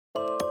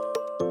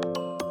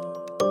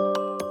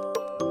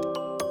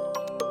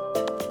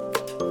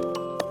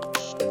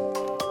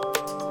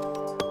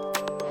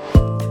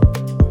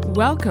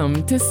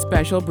Welcome to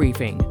Special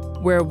Briefing,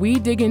 where we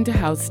dig into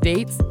how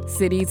states,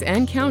 cities,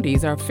 and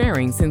counties are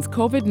faring since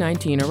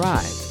COVID-19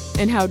 arrived,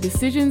 and how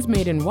decisions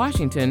made in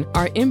Washington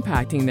are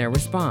impacting their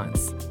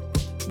response.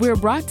 We're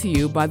brought to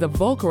you by the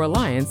Volcker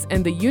Alliance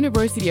and the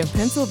University of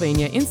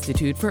Pennsylvania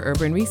Institute for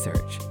Urban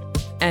Research.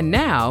 And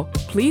now,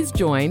 please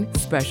join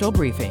Special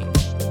Briefing.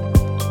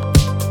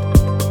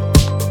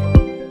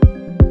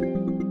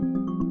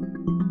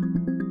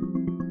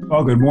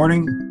 Well, good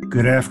morning,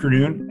 good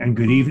afternoon, and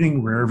good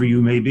evening, wherever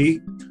you may be.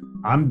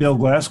 I'm Bill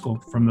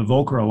Glaskell from the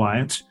Volcker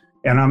Alliance,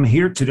 and I'm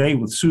here today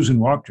with Susan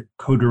Wachter,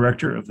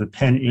 co-director of the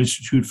Penn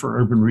Institute for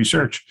Urban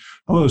Research.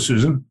 Hello,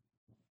 Susan.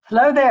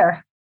 Hello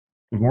there.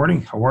 Good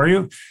morning. How are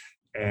you?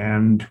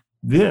 And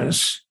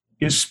this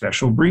is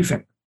Special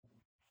Briefing,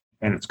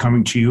 and it's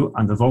coming to you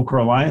on the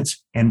Volcker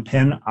Alliance and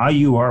Penn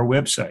IUR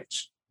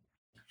websites.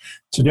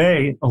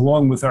 Today,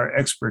 along with our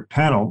expert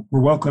panel,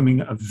 we're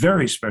welcoming a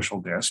very special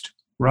guest,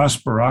 Ras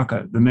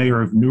Baraka, the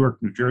mayor of Newark,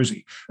 New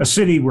Jersey, a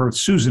city where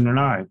Susan and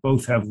I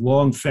both have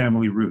long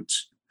family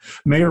roots.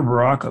 Mayor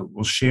Baraka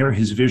will share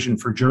his vision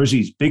for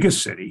Jersey's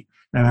biggest city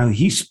and how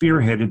he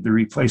spearheaded the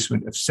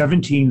replacement of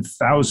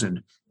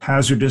 17,000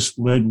 hazardous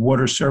lead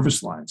water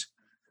service lines,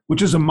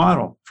 which is a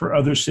model for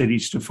other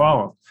cities to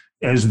follow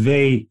as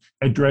they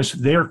address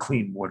their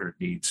clean water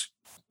needs.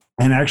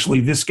 And actually,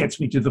 this gets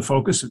me to the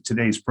focus of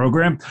today's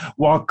program.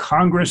 While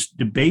Congress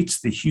debates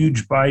the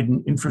huge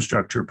Biden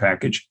infrastructure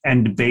package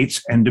and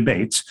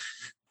debates,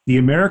 the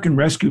American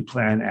Rescue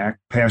Plan Act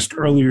passed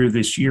earlier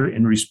this year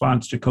in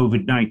response to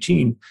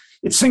COVID-19.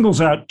 It singles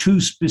out two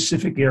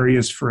specific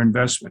areas for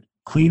investment: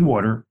 clean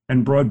water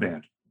and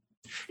broadband.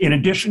 In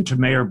addition to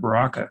Mayor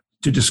Baraka,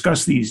 to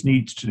discuss these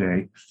needs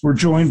today, we're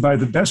joined by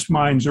the best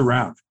minds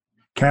around: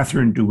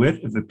 Catherine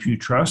DeWitt of the Pew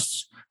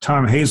Trusts,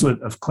 Tom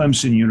Hazlett of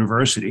Clemson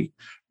University,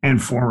 and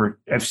former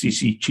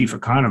FCC chief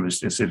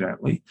economist,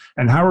 incidentally,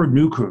 and Howard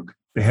Newkrug,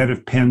 the head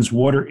of Penn's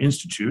Water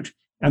Institute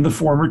and the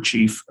former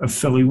chief of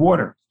Philly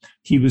Water.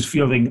 He was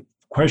fielding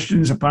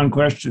questions upon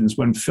questions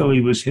when Philly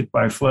was hit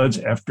by floods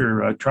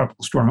after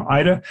Tropical Storm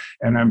Ida,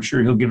 and I'm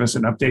sure he'll give us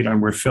an update on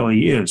where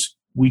Philly is.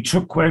 We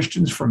took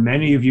questions from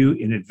many of you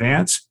in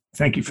advance.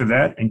 Thank you for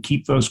that, and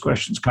keep those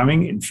questions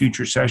coming in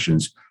future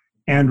sessions.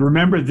 And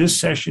remember, this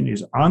session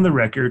is on the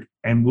record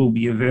and will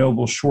be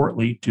available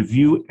shortly to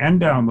view and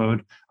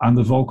download on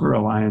the Volcker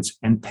Alliance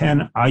and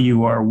Penn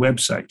IUR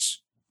websites.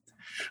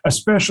 A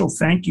special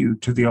thank you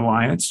to the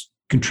Alliance,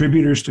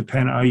 contributors to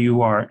Penn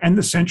IUR, and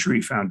the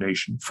Century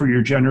Foundation for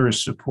your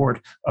generous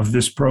support of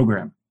this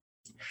program.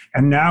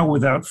 And now,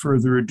 without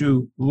further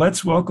ado,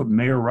 let's welcome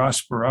Mayor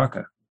Ras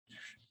Baraka.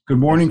 Good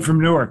morning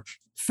from Newark.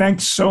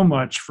 Thanks so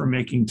much for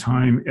making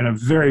time in a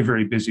very,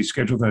 very busy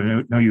schedule that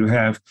I know you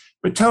have.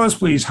 But tell us,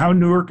 please, how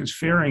Newark is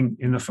faring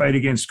in the fight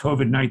against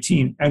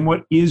COVID-19, and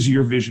what is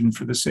your vision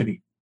for the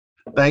city?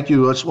 Thank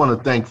you. I just want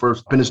to thank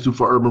first Penn Institute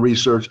for Urban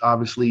Research,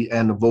 obviously,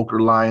 and the Volcker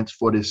Alliance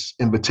for this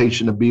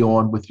invitation to be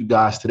on with you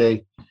guys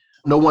today.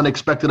 No one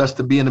expected us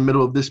to be in the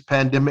middle of this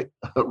pandemic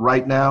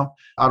right now.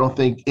 I don't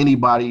think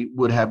anybody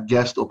would have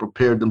guessed or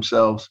prepared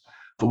themselves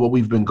for what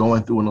we've been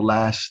going through in the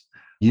last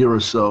year or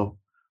so.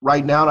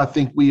 Right now, I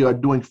think we are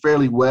doing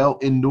fairly well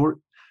in Newark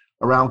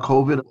around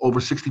COVID. Over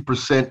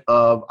 60%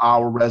 of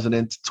our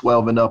residents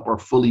 12 and up are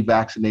fully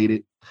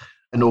vaccinated,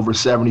 and over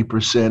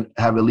 70%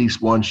 have at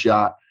least one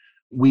shot.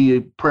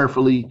 We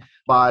prayerfully,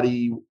 by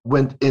the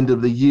end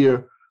of the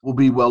year, will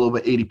be well over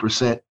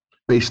 80%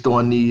 based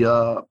on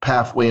the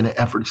pathway and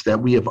the efforts that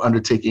we have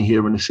undertaken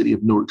here in the city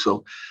of Newark.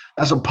 So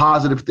that's a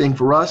positive thing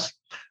for us,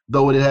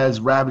 though it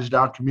has ravaged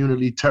our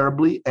community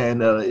terribly,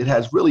 and it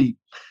has really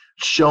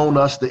shown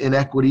us the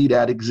inequity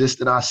that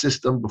exists in our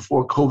system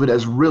before COVID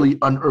has really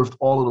unearthed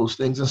all of those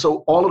things. And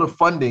so all of the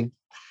funding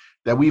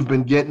that we've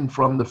been getting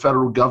from the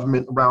federal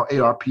government around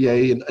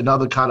ARPA and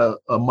other kind of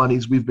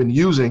monies we've been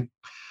using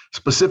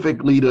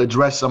specifically to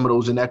address some of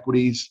those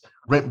inequities,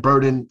 rent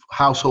burden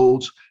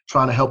households,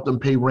 trying to help them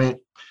pay rent,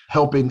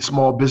 helping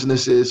small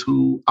businesses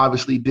who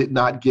obviously did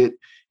not get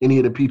any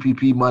of the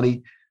PPP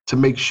money to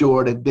make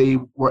sure that they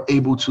were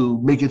able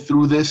to make it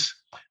through this.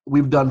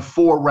 We've done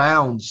 4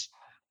 rounds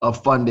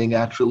of funding,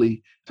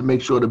 actually, to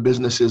make sure the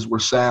businesses were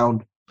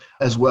sound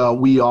as well.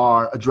 We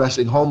are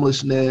addressing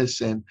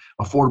homelessness and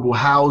affordable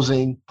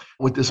housing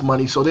with this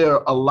money. So there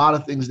are a lot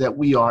of things that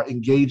we are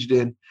engaged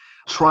in,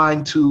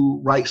 trying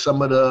to right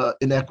some of the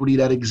inequity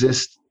that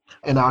exists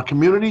in our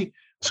community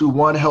to,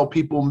 one, help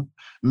people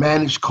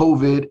manage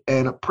COVID,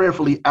 and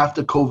prayerfully,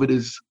 after COVID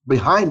is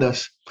behind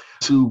us,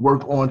 to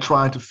work on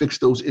trying to fix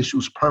those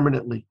issues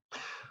permanently.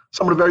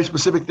 Some of the very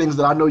specific things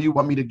that I know you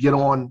want me to get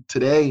on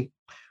today: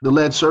 the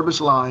lead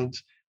service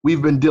lines.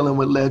 We've been dealing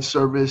with lead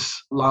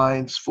service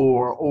lines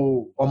for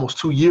almost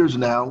 2 years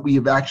now. We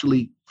have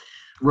actually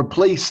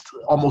replaced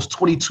almost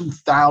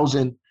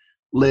 22,000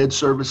 lead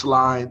service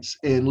lines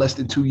in less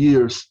than 2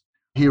 years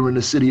here in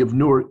the city of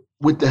Newark,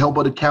 with the help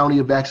of the county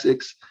of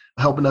Essex,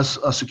 helping us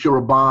secure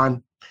a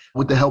bond,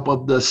 with the help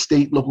of the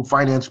state local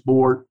finance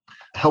board,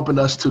 helping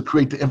us to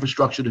create the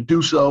infrastructure to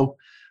do so,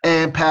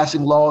 and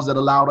passing laws that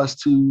allowed us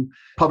to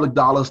public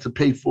dollars to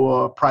pay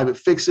for private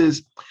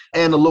fixes,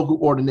 and the local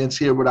ordinance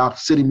here with our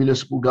city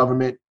municipal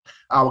government.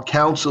 Our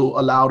council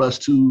allowed us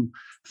to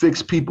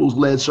fix people's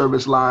lead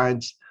service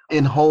lines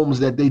in homes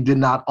that they did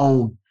not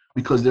own,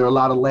 because there are a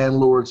lot of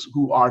landlords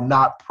who are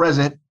not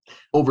present.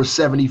 Over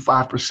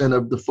 75%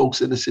 of the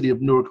folks in the city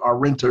of Newark are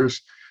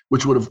renters,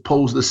 which would have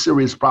posed a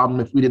serious problem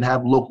if we didn't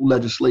have local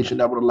legislation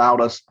that would allow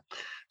us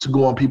to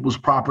go on people's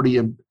property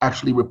and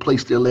actually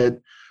replace their lead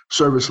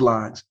service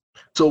lines.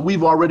 So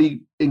we've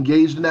already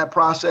engaged in that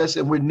process,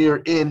 and we're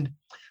near end.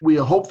 We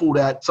are hopeful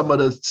that some of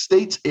the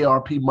state's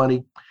ARP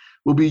money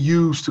will be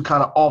used to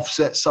kind of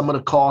offset some of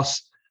the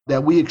costs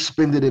that we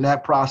expended in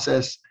that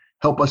process,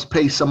 help us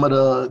pay some of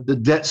the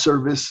debt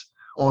service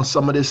on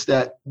some of this,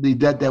 the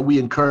debt that we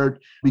incurred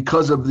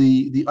because of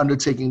the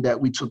undertaking that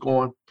we took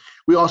on.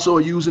 We also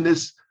are using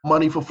this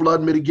money for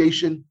flood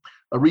mitigation,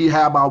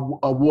 rehab our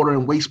water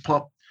and waste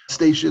pump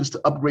stations, to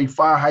upgrade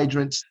fire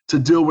hydrants, to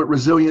deal with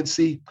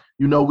resiliency.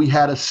 You know, we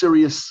had a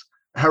serious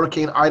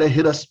Hurricane Ida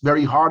hit us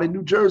very hard in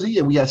New Jersey,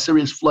 and we had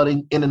serious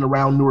flooding in and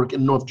around Newark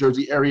and North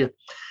Jersey area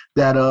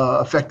that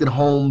affected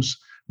homes,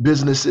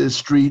 businesses,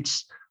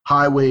 streets,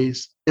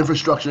 highways,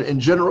 infrastructure in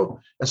general.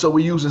 And so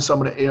we're using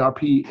some of the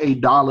ARPA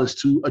dollars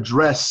to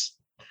address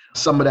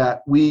some of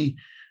that. We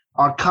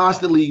are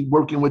constantly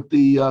working with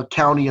the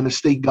county and the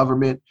state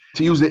government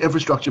to use the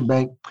infrastructure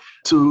bank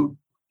to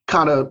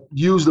kind of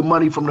use the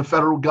money from the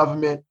federal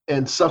government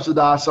and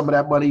subsidize some of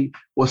that money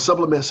or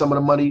supplement some of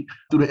the money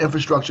through the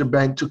infrastructure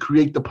bank to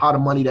create the pot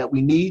of money that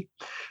we need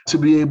to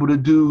be able to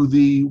do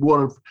the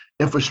water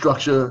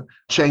infrastructure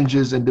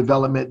changes and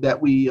development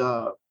that we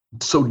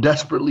so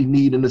desperately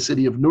need in the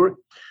city of Newark.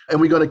 And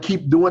we're going to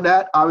keep doing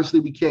that. Obviously,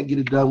 we can't get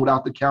it done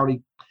without the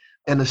county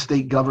and the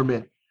state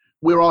government.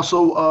 We're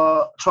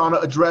also trying to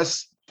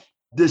address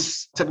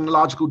this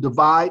technological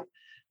divide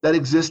that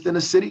exists in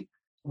the city.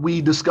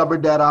 We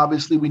discovered that,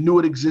 obviously, we knew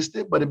it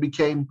existed, but it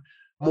became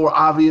more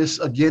obvious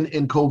again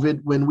in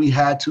COVID when we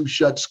had to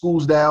shut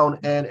schools down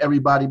and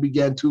everybody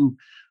began to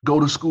go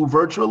to school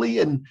virtually.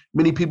 And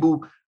many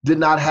people did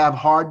not have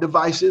hard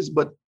devices,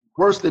 but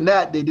worse than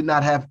that, they did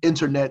not have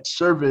internet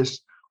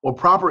service or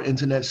proper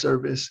internet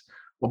service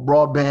or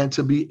broadband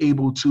to be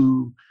able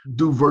to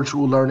do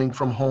virtual learning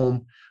from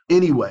home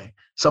anyway.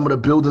 Some of the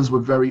buildings were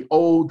very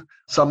old.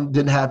 Some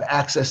didn't have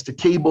access to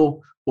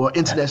cable or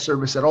internet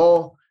service at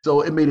all.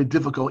 So it made it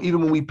difficult.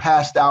 Even when we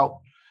passed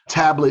out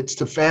tablets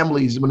to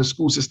families, when the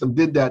school system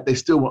did that, they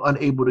still were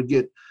unable to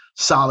get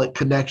solid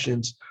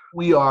connections.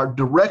 We are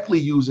directly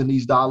using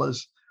these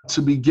dollars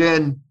to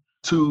begin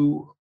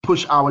to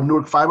push our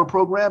Newark fiber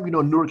program. You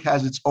know, Newark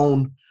has its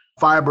own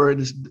fiber,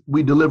 and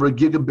we deliver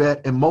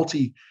gigabit and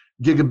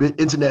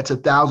multi-gigabit internet to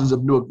thousands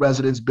of Newark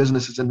residents,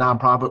 businesses, and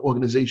nonprofit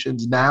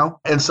organizations now,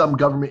 and some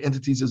government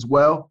entities as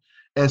well.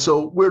 And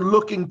so we're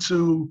looking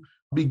to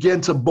begin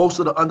to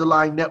bolster the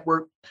underlying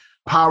network,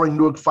 powering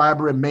Newark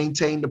fiber, and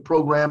maintain the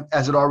program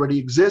as it already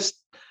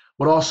exists,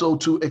 but also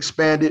to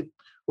expand it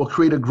or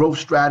create a growth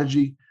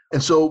strategy.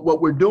 And so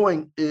what we're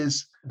doing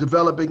is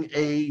developing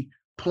a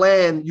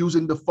plan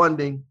using the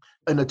funding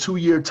in a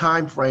 2-year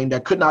time frame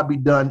that could not be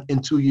done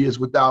in 2 years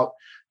without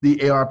the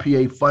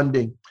ARPA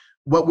funding.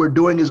 What we're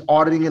doing is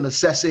auditing and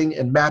assessing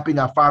and mapping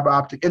our fiber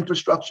optic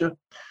infrastructure.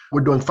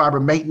 We're doing fiber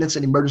maintenance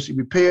and emergency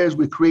repairs.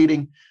 We're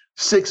creating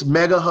 6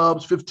 mega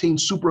hubs, 15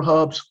 super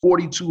hubs,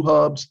 42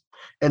 hubs,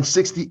 and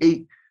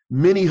 68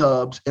 mini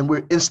hubs. And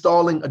we're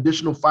installing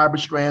additional fiber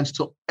strands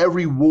to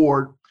every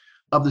ward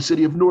of the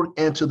city of Newark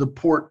and to the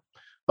port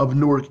of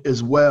Newark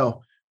as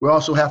well. We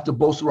also have to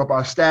bolster up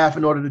our staff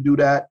in order to do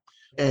that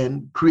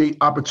and create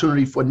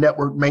opportunity for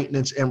network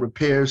maintenance and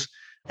repairs,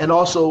 and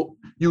also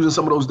using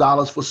some of those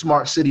dollars for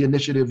smart city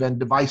initiative and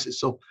devices.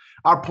 So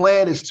our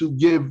plan is to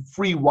give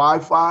free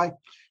Wi-Fi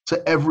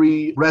to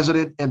every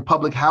resident in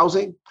public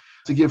housing,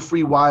 to give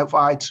free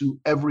Wi-Fi to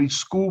every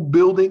school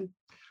building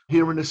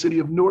here in the city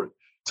of Newark,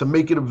 to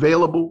make it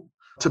available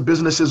to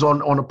businesses on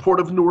the port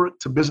of Newark,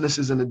 to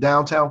businesses in the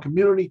downtown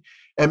community,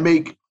 and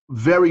make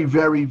very,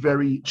 very,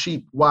 very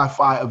cheap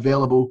Wi-Fi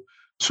available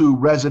to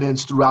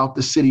residents throughout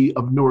the city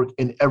of Newark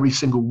in every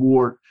single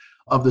ward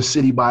of the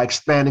city by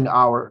expanding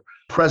our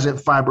present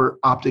fiber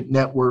optic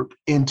network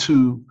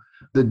into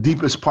the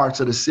deepest parts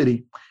of the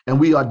city. And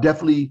we are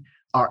definitely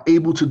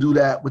able to do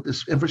that with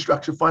this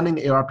infrastructure funding,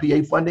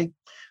 ARPA funding,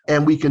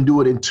 and we can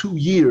do it in 2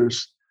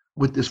 years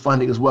with this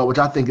funding as well, which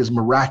I think is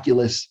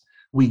miraculous.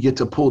 We get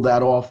to pull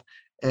that off,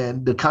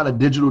 and the kind of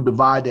digital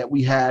divide that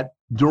we had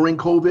during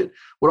COVID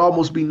would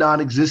almost be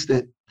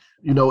non-existent,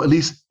 you know, at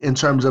least in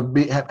terms of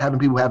having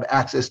people have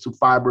access to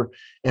fiber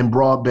and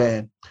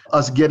broadband.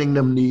 Us getting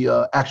them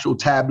the actual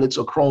tablets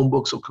or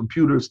Chromebooks or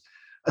computers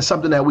is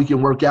something that we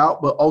can work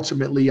out. But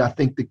ultimately, I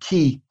think the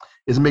key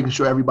is making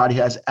sure everybody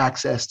has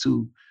access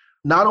to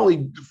not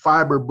only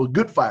fiber, but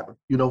good fiber,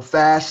 you know,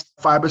 fast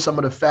fiber, some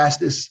of the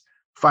fastest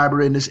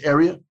fiber in this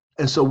area.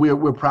 And so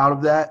we're proud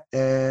of that.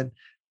 And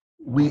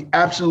we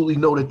absolutely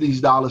know that these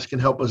dollars can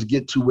help us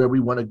get to where we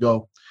want to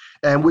go.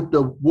 And with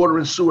the water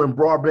and sewer and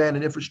broadband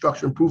and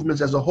infrastructure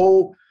improvements as a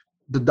whole,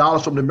 the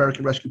dollars from the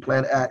American Rescue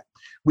Plan Act,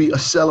 we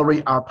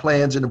accelerate our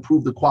plans and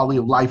improve the quality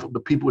of life of the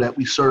people that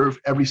we serve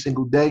every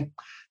single day.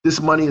 This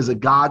money is a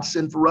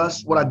godsend for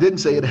us. What I didn't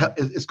say,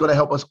 it's going to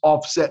help us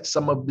offset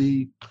some of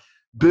the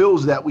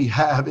bills that we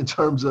have in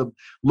terms of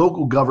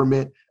local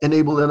government,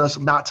 enabling us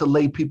not to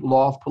lay people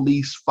off,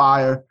 police,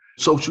 fire,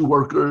 social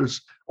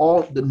workers,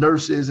 all the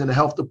nurses in the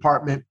health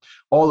department,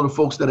 all of the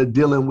folks that are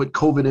dealing with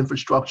COVID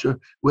infrastructure.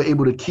 We're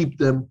able to keep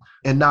them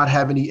and not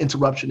have any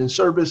interruption in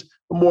service,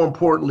 but more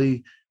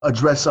importantly,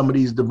 address some of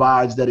these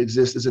divides that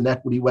exist as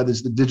inequity, whether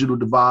it's the digital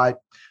divide,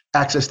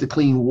 access to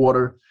clean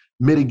water,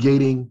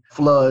 mitigating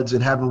floods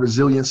and having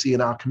resiliency in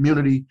our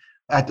community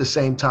at the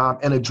same time,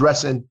 and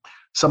addressing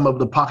some of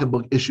the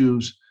pocketbook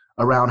issues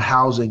around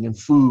housing and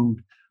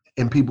food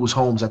in people's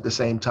homes at the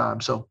same time.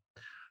 So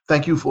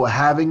thank you for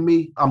having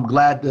me. I'm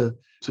glad to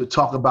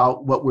talk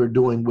about what we're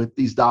doing with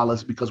these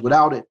dollars, because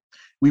without it,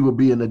 we would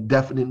be in a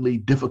definitely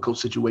difficult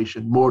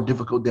situation, more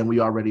difficult than we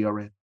already are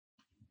in.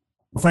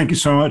 Well, thank you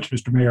so much,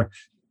 Mr. Mayor.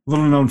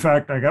 Little known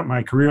fact, I got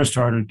my career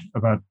started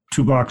about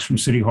 2 blocks from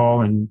City Hall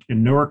in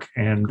Newark,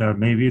 and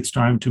maybe it's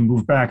time to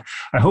move back.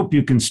 I hope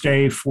you can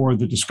stay for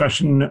the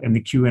discussion and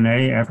the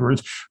Q&A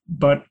afterwards,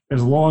 but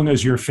as long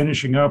as you're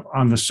finishing up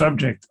on the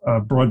subject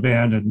of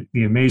broadband and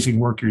the amazing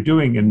work you're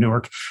doing in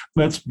Newark,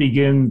 let's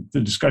begin the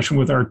discussion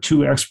with our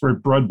 2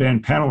 expert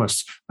broadband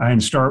panelists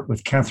and start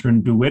with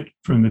Catherine DeWitt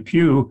from the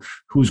Pew,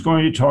 who's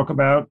going to talk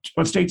about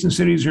what states and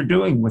cities are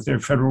doing with their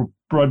federal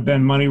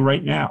broadband money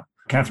right now.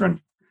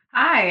 Catherine?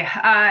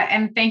 Hi,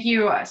 and thank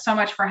you so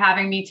much for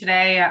having me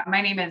today.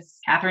 My name is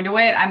Catherine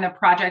DeWitt. I'm the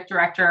project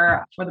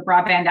director for the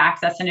Broadband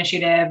Access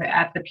Initiative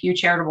at the Pew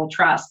Charitable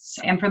Trusts.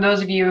 And for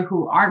those of you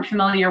who aren't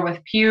familiar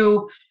with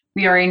Pew,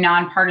 we are a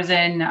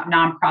nonpartisan,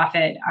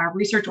 nonprofit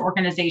research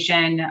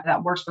organization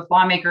that works with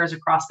lawmakers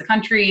across the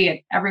country at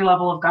every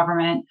level of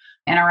government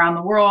and around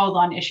the world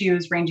on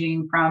issues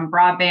ranging from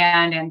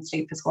broadband and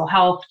state fiscal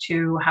health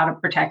to how to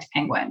protect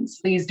penguins.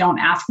 Please don't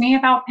ask me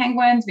about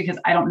penguins because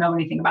I don't know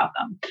anything about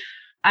them.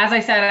 As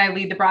I said, I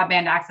lead the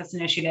Broadband Access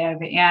Initiative,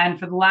 and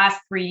for the last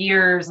 3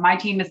 years, my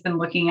team has been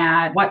looking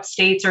at what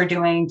states are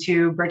doing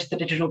to bridge the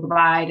digital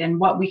divide and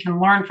what we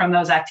can learn from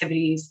those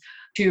activities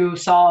to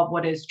solve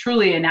what is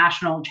truly a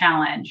national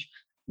challenge.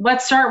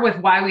 Let's start with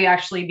why we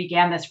actually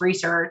began this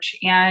research,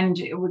 and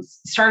it was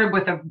started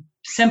with a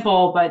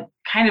simple but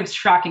kind of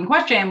shocking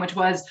question, which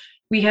was,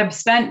 we have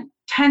spent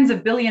tens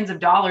of billions of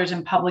dollars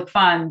in public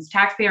funds,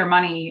 taxpayer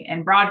money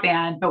in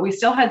broadband, but we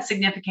still had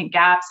significant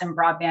gaps in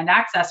broadband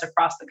access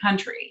across the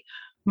country.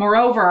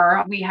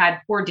 Moreover, we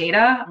had poor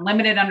data,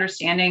 limited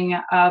understanding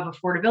of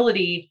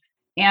affordability,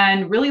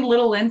 and really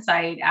little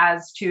insight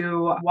as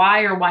to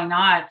why or why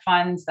not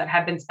funds that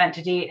have been spent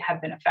to date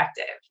have been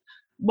effective.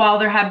 While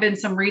there have been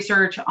some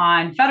research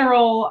on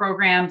federal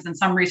programs and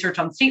some research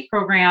on state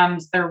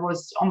programs, there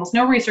was almost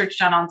no research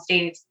done on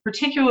states,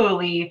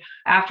 particularly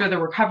after the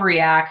Recovery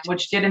Act,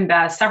 which did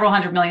invest several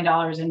 $100 million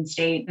in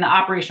state and the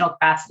operational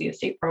capacity of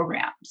state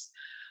programs.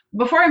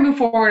 Before I move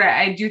forward,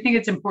 I do think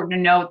it's important to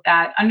note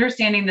that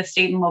understanding the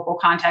state and local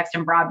context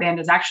in broadband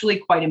is actually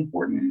quite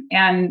important,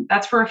 and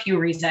that's for a few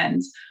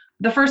reasons.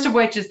 The first of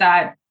which is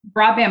that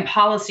broadband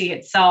policy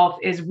itself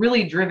is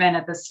really driven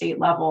at the state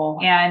level,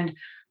 and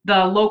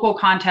the local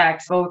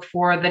context, both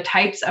for the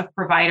types of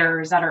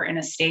providers that are in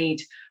a state,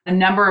 the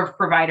number of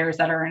providers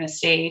that are in a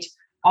state,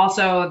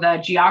 also the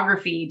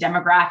geography,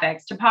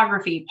 demographics,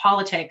 topography,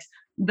 politics,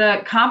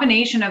 the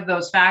combination of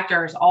those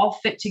factors all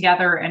fit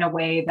together in a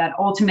way that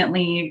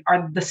ultimately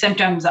are the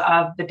symptoms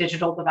of the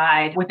digital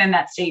divide within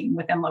that state and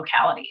within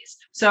localities.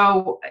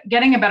 So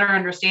getting a better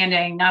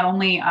understanding not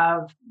only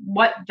of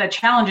what the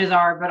challenges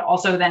are, but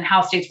also then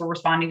how states were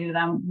responding to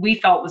them, we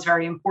felt was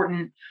very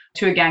important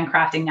to, again,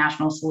 crafting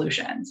national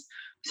solutions.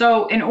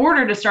 So in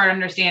order to start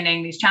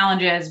understanding these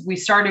challenges, we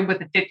started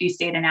with a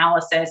 50-state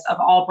analysis of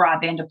all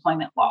broadband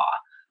deployment law.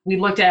 We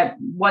looked at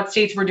what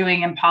states were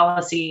doing in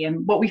policy,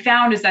 and what we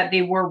found is that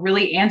they were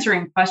really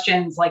answering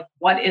questions like,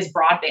 what is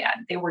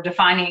broadband? They were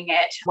defining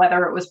it,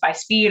 whether it was by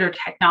speed or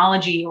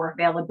technology or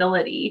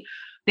availability.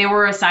 They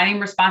were assigning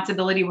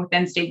responsibility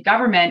within state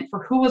government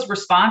for who was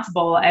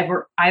responsible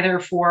either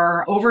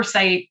for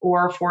oversight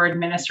or for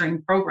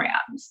administering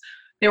programs.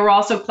 They were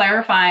also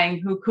clarifying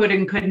who could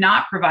and could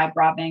not provide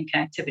broadband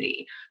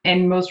connectivity.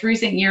 In most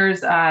recent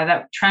years,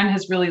 that trend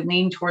has really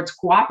leaned towards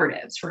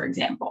cooperatives, for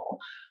example.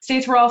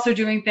 States were also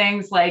doing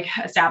things like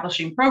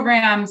establishing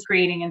programs,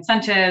 creating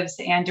incentives,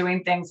 and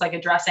doing things like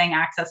addressing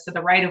access to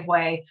the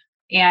right-of-way,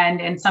 and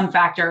in some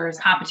factors,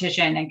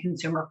 competition and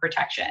consumer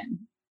protection.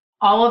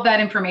 All of that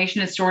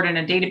information is stored in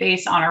a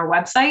database on our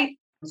website.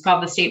 It's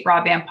called the State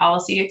Broadband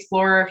Policy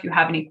Explorer. If you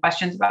have any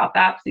questions about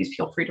that, please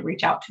feel free to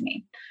reach out to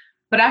me.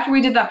 But after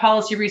we did that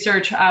policy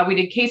research, we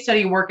did case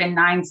study work in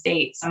 9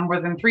 states and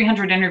more than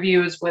 300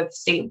 interviews with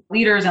state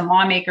leaders and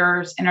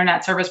lawmakers,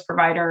 internet service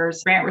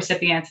providers, grant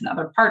recipients, and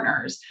other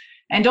partners.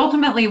 And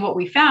ultimately, what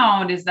we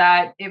found is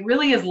that it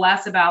really is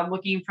less about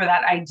looking for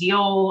that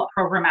ideal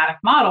programmatic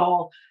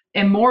model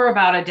and more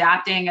about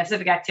adapting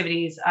specific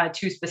activities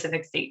to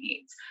specific state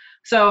needs.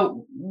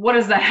 So what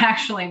does that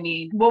actually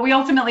mean? What we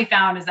ultimately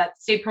found is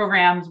that state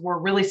programs were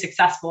really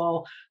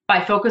successful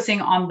by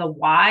focusing on the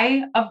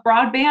why of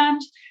broadband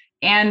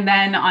and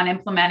then on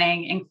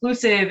implementing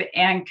inclusive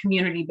and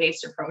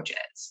community-based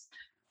approaches.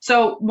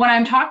 So when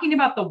I'm talking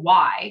about the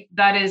why,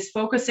 that is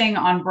focusing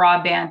on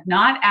broadband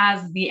not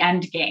as the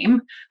end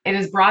game, it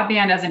is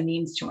broadband as a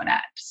means to an end.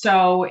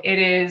 So it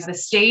is the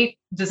state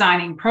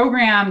designing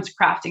programs,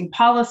 crafting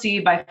policy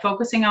by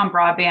focusing on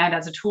broadband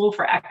as a tool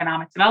for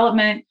economic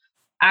development,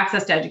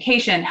 access to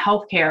education,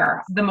 healthcare.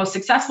 The most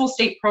successful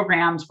state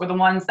programs were the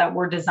ones that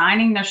were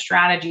designing their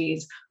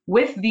strategies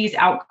with these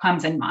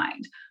outcomes in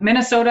mind.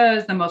 Minnesota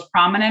is the most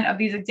prominent of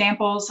these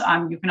examples.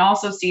 You can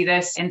also see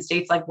this in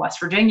states like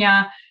West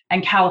Virginia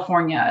and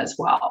California as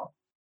well.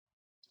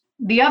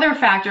 The other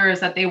factor is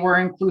that they were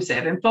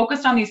inclusive and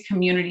focused on these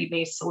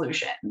community-based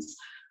solutions.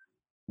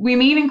 We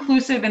mean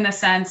inclusive in the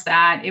sense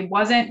that it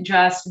wasn't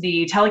just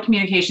the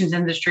telecommunications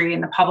industry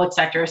and the public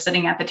sector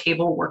sitting at the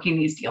table working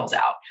these deals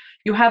out.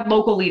 You had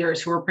local leaders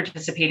who were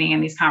participating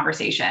in these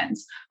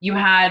conversations. You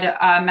had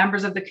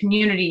members of the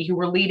community who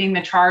were leading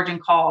the charge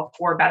and call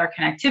for better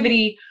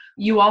connectivity.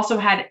 You also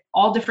had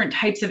all different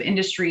types of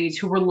industries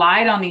who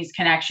relied on these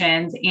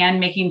connections and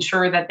making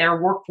sure that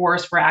their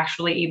workforce were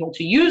actually able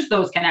to use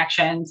those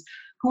connections,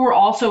 who were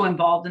also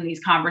involved in these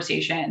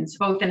conversations,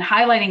 both in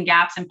highlighting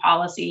gaps in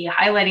policy,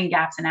 highlighting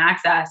gaps in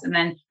access, and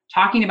then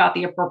talking about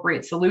the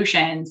appropriate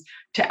solutions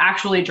to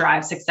actually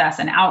drive success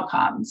and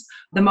outcomes.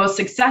 The most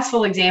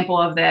successful example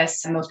of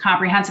this, and most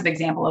comprehensive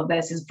example of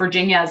this, is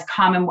Virginia's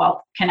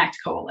Commonwealth Connect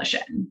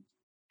Coalition.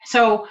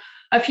 So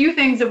a few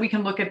things that we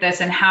can look at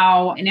this and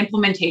how an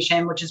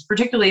implementation, which is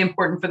particularly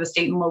important for the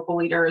state and local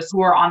leaders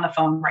who are on the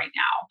phone right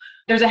now.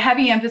 There's a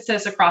heavy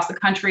emphasis across the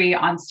country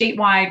on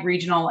statewide,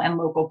 regional, and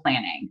local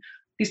planning.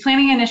 These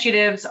planning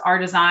initiatives are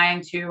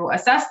designed to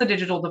assess the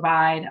digital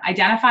divide,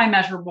 identify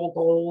measurable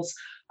goals,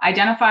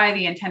 identify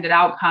the intended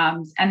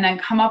outcomes, and then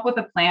come up with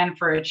a plan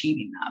for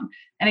achieving them.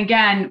 And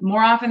again,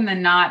 more often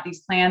than not,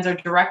 these plans are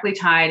directly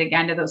tied,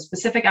 again, to those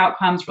specific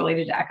outcomes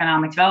related to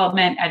economic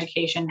development,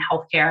 education,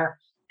 healthcare,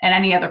 and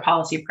any other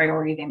policy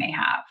priority they may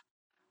have.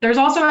 There's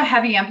also a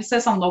heavy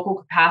emphasis on local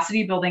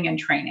capacity building and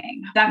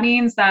training. That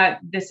means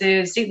that this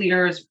is state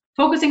leaders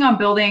focusing on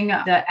building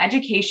the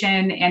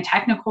education and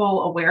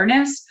technical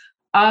awareness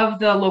of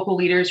the local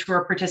leaders who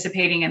are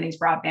participating in these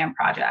broadband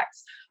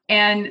projects.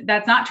 And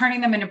that's not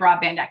turning them into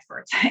broadband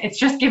experts. It's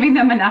just giving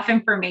them enough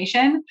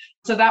information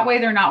so that way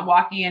they're not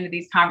walking into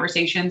these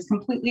conversations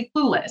completely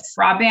clueless.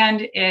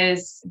 Broadband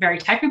is very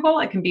technical.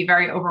 It can be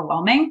very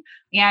overwhelming.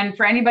 And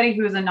for anybody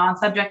who is a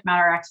non-subject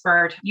matter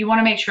expert, you want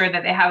to make sure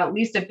that they have at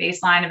least a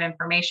baseline of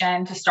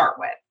information to start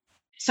with.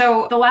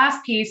 So the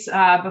last piece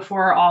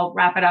before I'll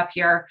wrap it up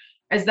here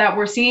is that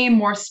we're seeing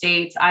more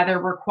states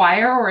either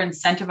require or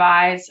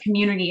incentivize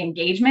community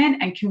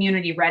engagement and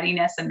community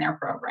readiness in their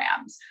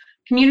programs.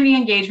 Community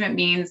engagement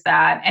means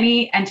that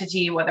any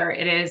entity, whether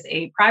it is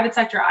a private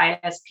sector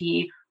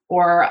ISP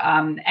or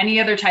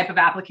any other type of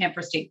applicant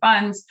for state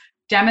funds,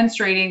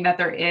 demonstrating that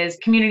there is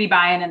community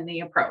buy-in in the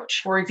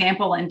approach. For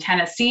example, in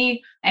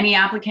Tennessee, any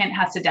applicant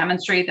has to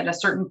demonstrate that a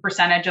certain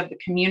percentage of the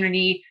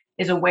community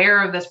is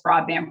aware of this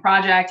broadband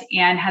project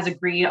and has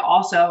agreed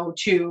also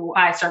to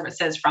buy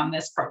services from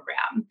this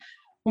program.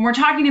 When we're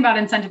talking about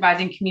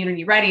incentivizing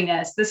community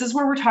readiness, this is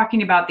where we're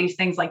talking about these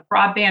things like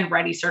broadband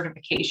ready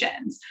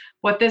certifications.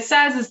 What this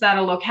says is that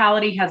a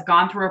locality has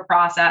gone through a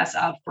process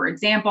of, for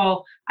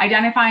example,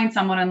 identifying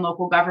someone in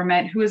local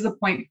government who is the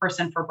point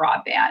person for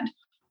broadband,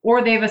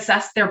 or they've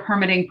assessed their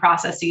permitting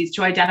processes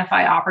to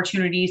identify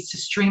opportunities to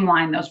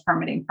streamline those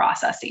permitting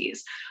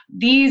processes.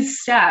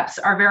 These steps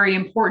are very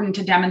important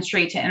to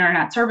demonstrate to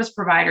internet service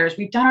providers,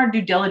 we've done our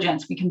due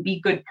diligence, we can be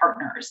good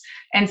partners.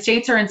 And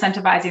states are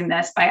incentivizing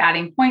this by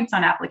adding points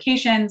on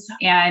applications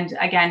and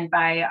again,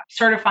 by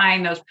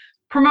certifying those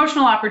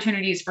promotional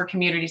opportunities for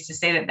communities to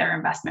say that they're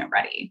investment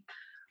ready.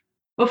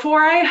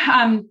 Before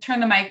I turn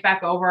the mic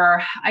back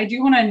over, I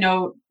do want to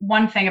note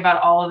one thing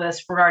about all of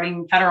this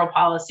regarding federal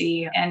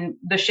policy and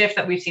the shift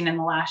that we've seen in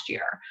the last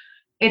year.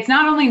 It's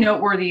not only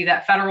noteworthy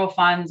that federal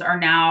funds are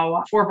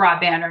now for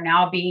broadband are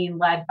now being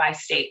led by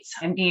states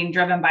and being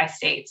driven by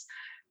states.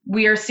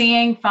 We are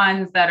seeing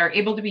funds that are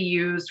able to be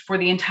used for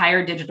the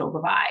entire digital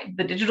divide.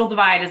 The digital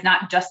divide is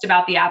not just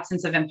about the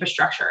absence of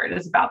infrastructure. It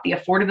is about the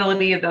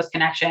affordability of those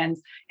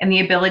connections and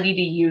the ability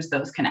to use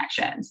those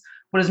connections.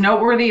 What is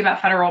noteworthy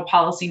about federal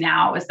policy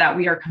now is that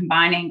we are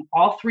combining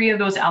all three of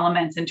those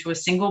elements into a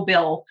single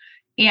bill,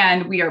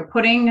 and we are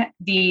putting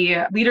the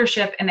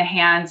leadership in the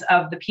hands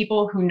of the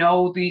people who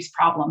know these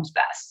problems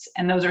best,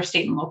 and those are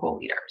state and local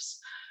leaders.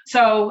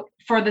 So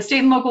for the state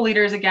and local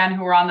leaders, again,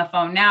 who are on the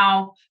phone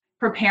now,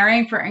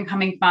 preparing for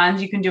incoming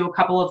funds, you can do a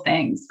couple of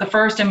things. The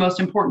first and most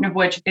important of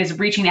which is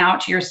reaching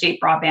out to your state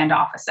broadband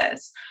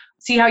offices.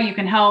 See how you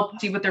can help,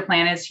 see what their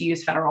plan is to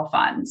use federal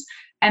funds.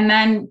 And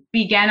then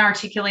begin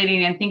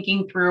articulating and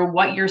thinking through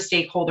what your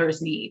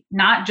stakeholders need,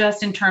 not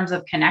just in terms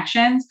of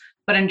connections,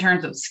 but in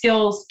terms of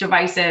skills,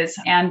 devices,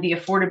 and the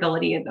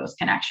affordability of those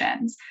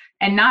connections.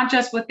 And not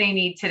just what they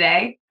need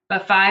today,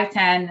 but 5,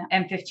 10,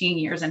 and 15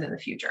 years into the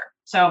future.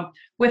 So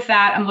with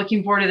that, I'm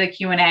looking forward to the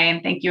Q&A,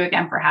 and thank you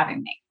again for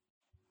having me.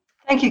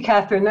 Thank you,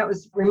 Catherine. That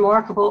was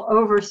remarkable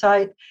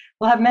oversight.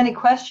 We'll have many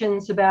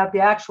questions about the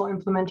actual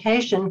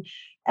implementation.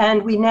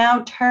 And we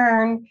now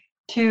turn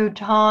to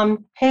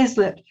Tom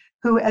Hazlett,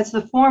 who, as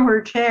the former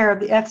chair of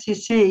the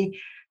FCC,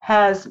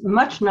 has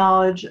much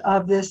knowledge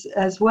of this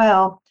as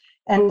well,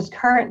 and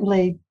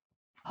currently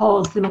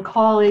holds the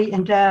Macaulay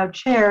Endowed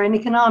Chair in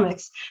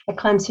Economics at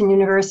Clemson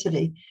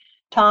University.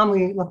 Tom,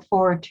 we look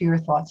forward to your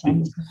thoughts on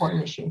this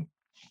important issue.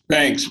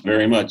 Thanks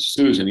very much,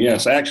 Susan.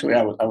 Yes, actually,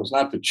 I was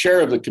not the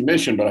chair of the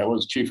commission, but I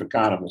was chief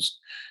economist,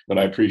 but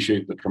I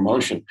appreciate the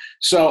promotion.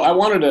 So I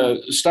wanted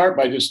to start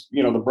by just,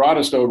 the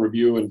broadest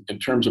overview in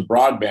terms of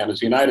broadband. As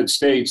the United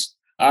States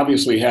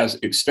obviously has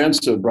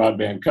extensive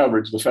broadband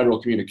coverage, the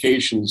Federal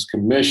Communications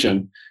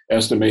Commission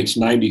estimates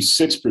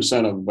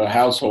 96% of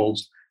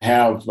households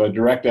have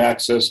direct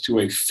access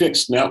to a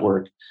fixed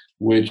network,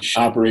 which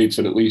operates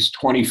at least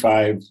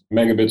 25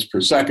 megabits per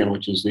second,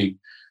 which is the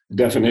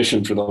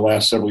definition for the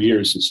last several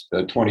years, since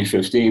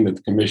 2015, that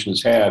the commission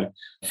has had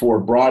for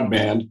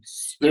broadband.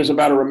 There's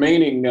about a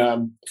remaining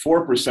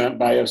 4%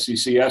 by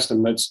FCC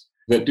estimates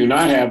that do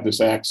not have this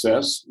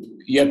access,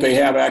 yet they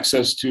have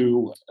access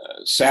to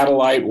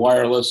satellite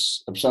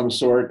wireless of some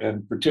sort,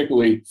 and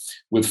particularly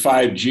with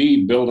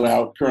 5G build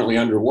out currently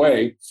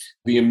underway,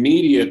 the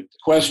immediate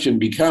question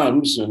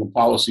becomes, and a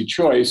policy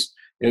choice,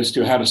 as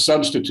to how to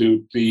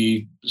substitute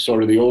the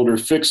older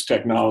fixed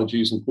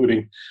technologies,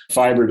 including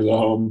fiber to the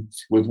home,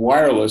 with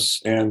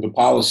wireless, and the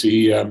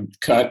policy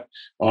cut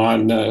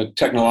on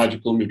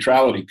technological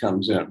neutrality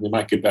comes in. We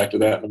might get back to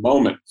that in a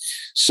moment.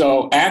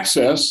 So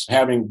access,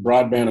 having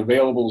broadband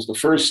available, is the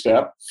first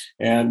step.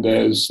 And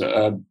as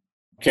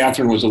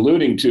Catherine was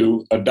alluding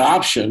to,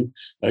 adoption,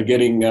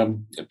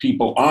 getting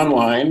people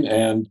online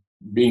and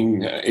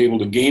being able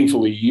to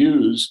gainfully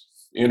use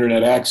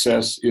internet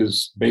access,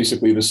 is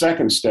basically the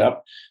second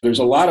step. There's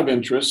a lot of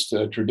interest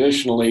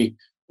traditionally,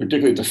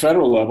 particularly at the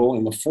federal level,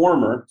 in the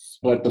former,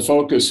 but the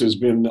focus has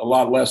been a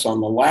lot less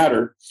on the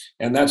latter.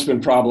 And that's been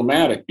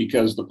problematic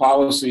because the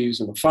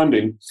policies and the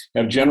funding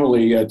have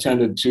generally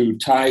tended to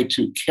tie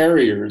to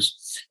carriers.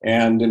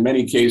 And in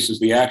many cases,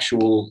 the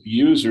actual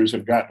users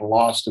have gotten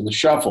lost in the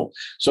shuffle.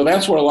 So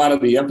that's where a lot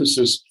of the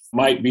emphasis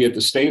might be at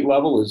the state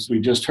level, as we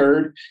just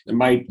heard. It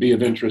might be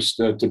of interest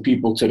to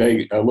people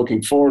today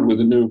looking forward with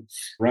a new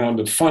round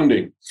of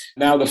funding.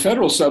 Now, the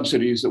federal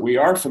subsidies that we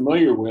are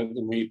familiar with,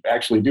 and we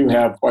actually do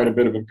have quite a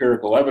bit of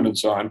empirical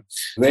evidence on,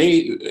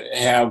 they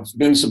have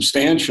been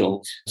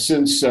substantial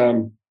since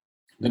the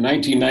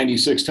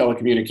 1996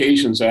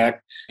 Telecommunications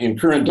Act. In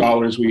current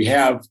dollars, we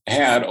have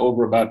had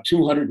over about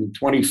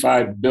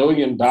 $225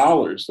 billion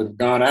that have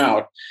gone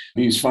out.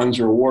 These funds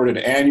are awarded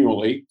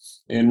annually.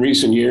 In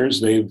recent years,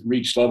 they've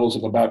reached levels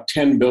of about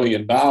 $10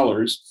 billion.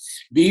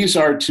 These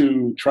are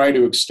to try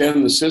to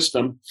extend the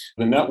system,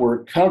 the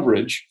network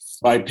coverage,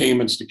 by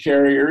payments to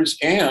carriers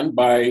and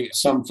by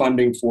some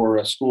funding for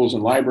a schools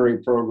and library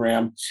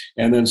program,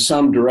 and then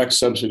some direct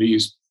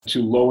subsidies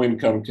to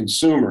low-income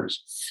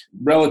consumers.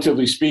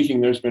 Relatively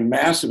speaking, there's been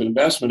massive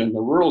investment in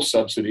the rural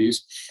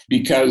subsidies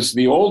because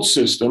the old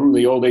system,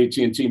 the old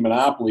AT&T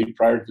monopoly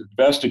prior to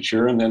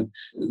divestiture, and then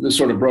this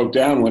sort of broke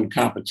down when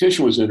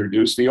competition was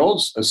introduced. The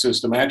old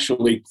system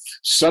actually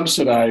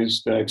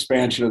subsidized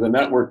expansion of the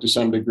network to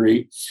some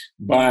degree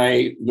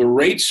by the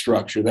rate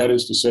structure. That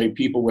is to say,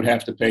 people would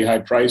have to pay high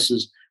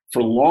prices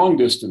for long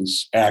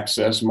distance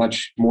access,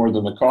 much more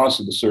than the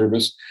cost of the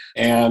service.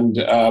 And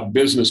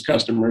business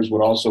customers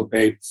would also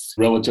pay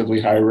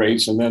relatively high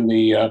rates. And then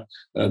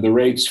the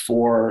rates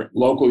for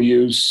local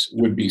use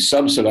would be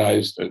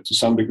subsidized to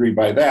some degree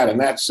by that. And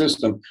that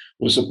system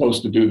was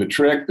supposed to do the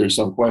trick. There's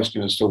some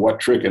question as to what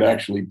trick it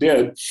actually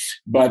did.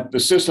 But the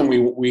system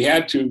we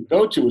had to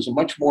go to was a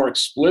much more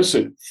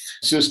explicit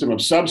system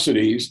of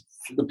subsidies.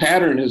 The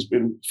pattern has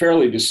been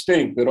fairly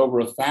distinct that over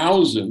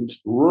 1,000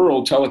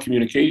 rural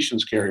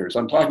telecommunications carriers,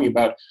 I'm talking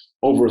about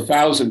over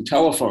 1,000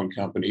 telephone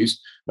companies,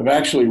 have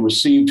actually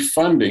received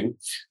funding.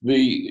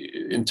 The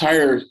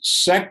entire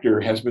sector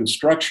has been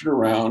structured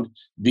around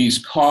these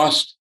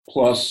cost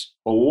plus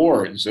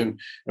awards. And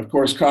of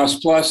course,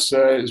 cost plus,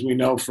 as we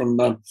know from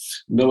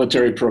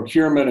military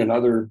procurement and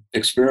other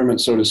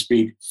experiments, so to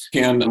speak,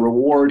 can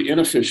reward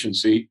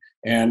inefficiency.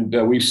 And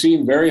we've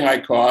seen very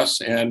high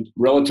costs and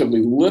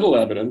relatively little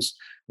evidence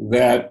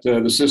that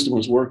the system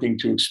was working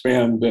to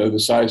expand the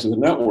size of the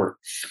network.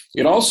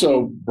 It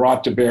also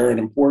brought to bear an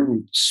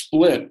important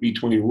split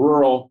between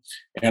rural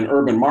and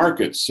urban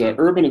markets.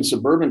 Urban and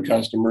suburban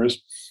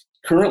customers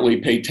currently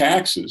pay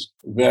taxes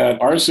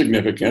that are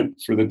significant.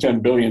 For the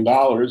 $10 billion,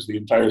 the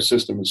entire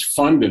system is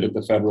funded at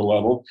the federal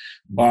level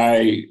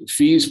by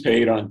fees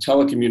paid on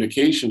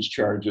telecommunications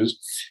charges,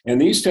 and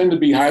these tend to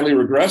be highly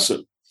regressive.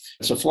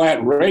 It's a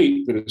flat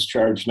rate that is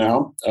charged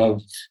now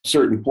of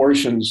certain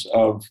portions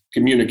of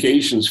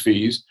communications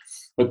fees,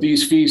 but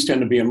these fees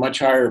tend to be a much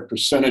higher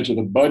percentage of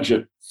the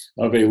budget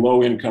of a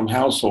low-income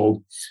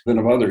household than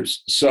of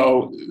others.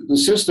 So the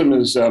system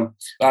has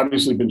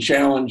obviously been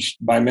challenged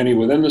by many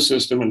within the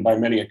system and by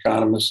many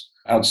economists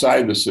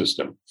outside the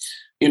system.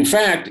 In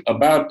fact,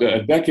 about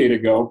a decade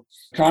ago,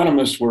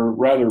 economists were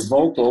rather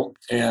vocal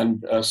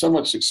and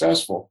somewhat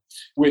successful,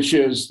 which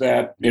is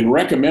that in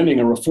recommending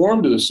a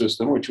reform to the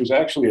system, which was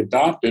actually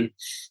adopted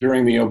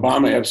during the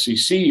Obama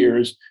FCC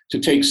years, to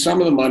take some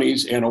of the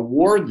monies and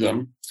award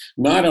them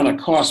not on a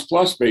cost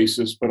plus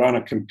basis, but on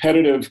a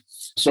competitive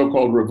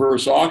so-called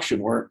reverse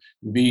auction, where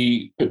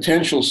the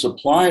potential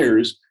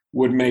suppliers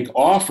would make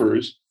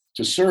offers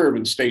to serve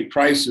and state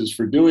prices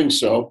for doing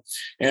so.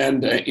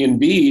 And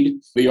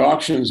indeed, the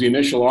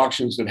initial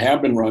auctions that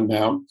have been run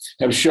now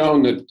have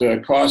shown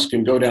that costs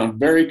can go down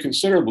very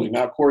considerably.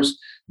 Now, of course,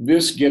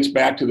 this gets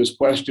back to this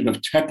question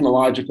of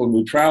technological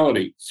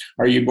neutrality.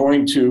 Are you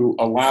going to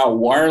allow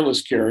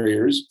wireless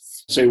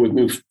carriers, say with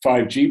new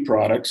 5G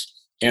products,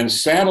 and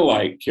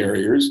satellite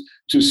carriers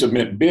to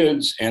submit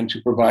bids and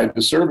to provide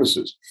the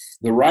services?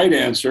 The right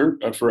answer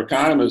for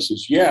economists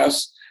is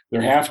yes.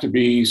 There have to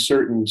be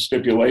certain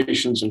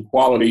stipulations and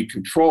quality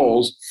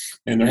controls,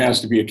 and there has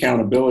to be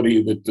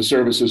accountability that the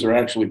services are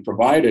actually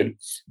provided.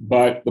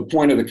 But the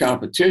point of the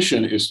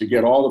competition is to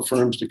get all the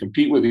firms to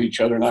compete with each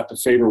other, not to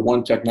favor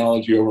one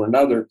technology over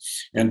another,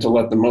 and to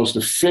let the most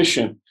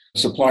efficient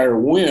supplier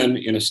win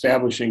in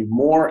establishing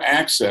more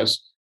access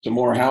to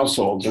more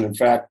households. And in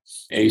fact,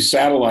 a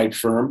satellite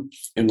firm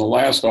in the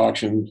last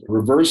auction,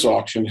 reverse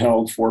auction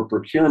held for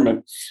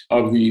procurement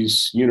of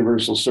these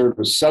universal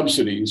service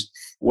subsidies,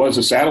 was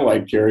a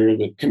satellite carrier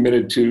that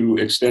committed to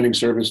extending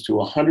service to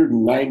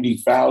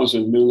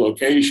 190,000 new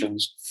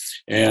locations,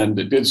 and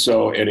it did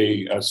so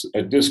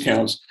at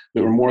discounts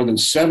that were more than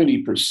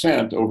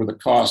 70% over the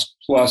cost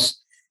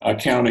plus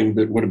accounting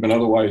that would have been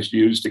otherwise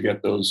used to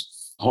get those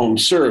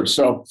homes served.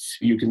 So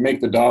you can make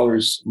the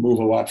dollars move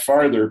a lot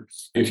farther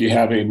if you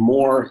have a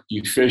more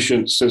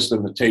efficient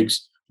system that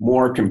takes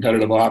more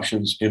competitive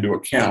options into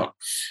account.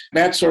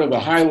 That's sort of the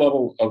high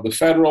level of the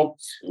federal.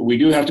 We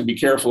do have to be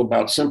careful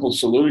about simple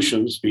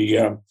solutions.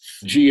 The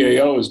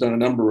GAO has done a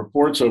number of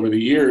reports over the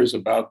years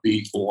about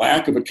the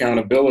lack of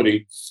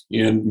accountability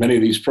in many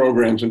of these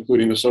programs,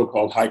 including the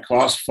so-called high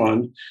cost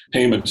fund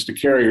payments to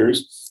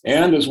carriers,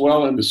 and as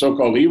well in the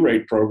so-called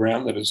E-rate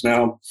program that is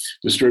now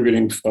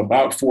distributing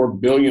about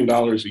 $4 billion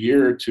a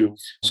year to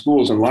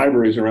schools and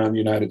libraries around the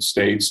United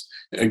States.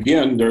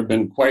 Again, there have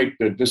been quite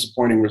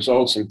disappointing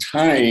results in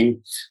tying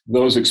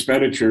those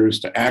expenditures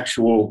to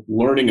actual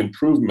learning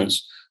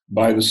improvements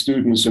by the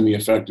students in the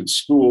affected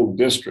school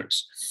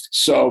districts.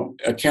 So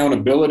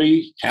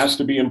accountability has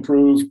to be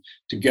improved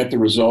to get the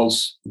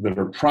results that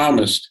are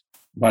promised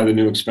by the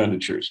new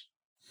expenditures.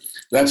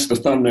 That's the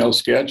thumbnail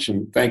sketch,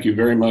 and thank you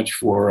very much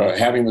for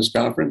having this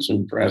conference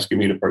and for asking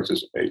me to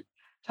participate.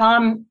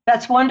 Tom,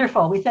 that's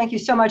wonderful. We thank you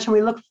so much, and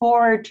we look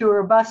forward to a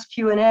robust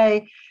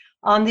Q&A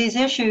on these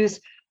issues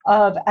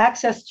of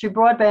access to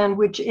broadband,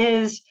 which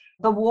is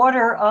the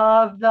water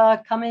of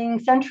the coming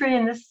century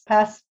and this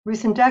past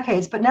recent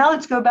decades. But now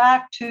let's go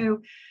back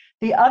to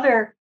the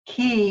other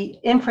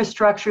key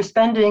infrastructure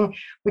spending,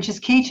 which is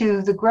key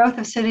to the growth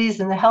of cities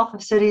and the health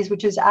of cities,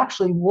 which is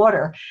actually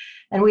water.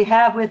 And we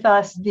have with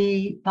us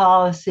the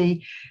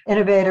policy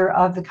innovator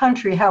of the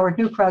country, Howard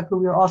Neukrug, who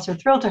we are also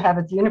thrilled to have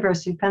at the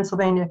University of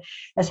Pennsylvania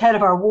as head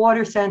of our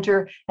water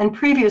center, and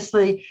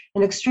previously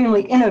an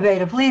extremely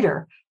innovative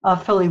leader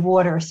of Philly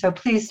Water. So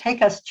please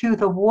take us to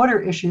the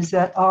water issues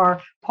that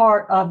are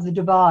part of the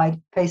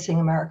divide facing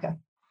America.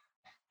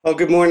 Well,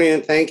 good morning,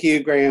 and thank you,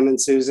 Graham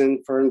and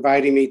Susan, for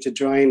inviting me to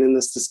join in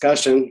this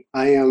discussion.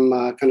 I am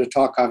going to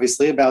talk,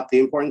 obviously, about the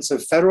importance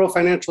of federal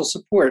financial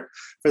support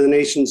for the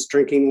nation's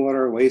drinking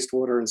water,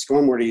 wastewater, and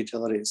stormwater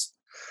utilities.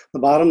 The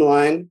bottom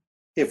line,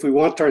 if we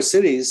want our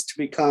cities to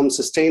become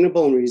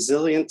sustainable and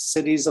resilient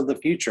cities of the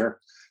future,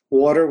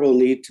 water will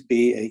need to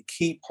be a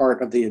key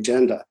part of the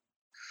agenda.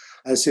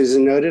 As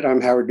Susan noted, I'm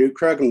Howard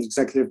Neukrug. I'm the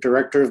Executive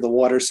Director of the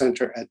Water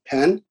Center at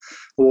Penn.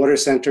 The Water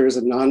Center is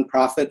a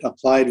nonprofit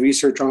applied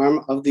research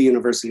arm of the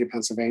University of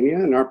Pennsylvania,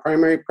 and our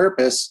primary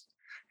purpose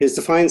is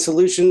to find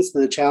solutions to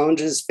the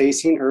challenges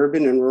facing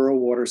urban and rural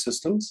water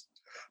systems,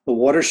 the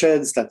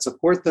watersheds that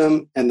support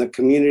them, and the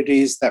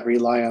communities that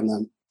rely on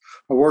them.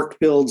 Our work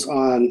builds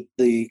on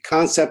the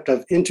concept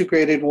of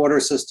integrated water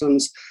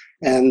systems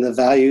and the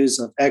values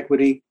of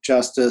equity,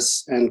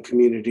 justice, and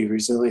community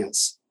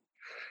resilience.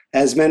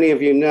 As many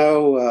of you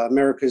know,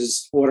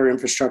 America's water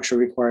infrastructure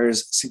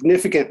requires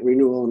significant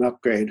renewal and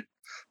upgrade.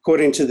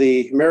 According to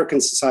the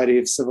American Society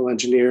of Civil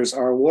Engineers,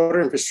 our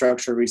water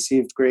infrastructure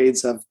received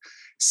grades of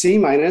C-,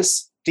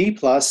 D+,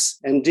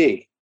 and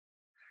D.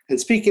 And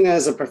speaking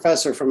as a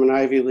professor from an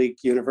Ivy League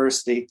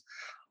university,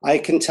 I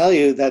can tell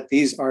you that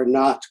these are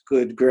not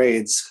good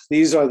grades.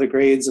 These are the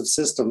grades of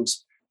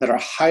systems that are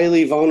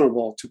highly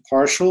vulnerable to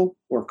partial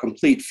or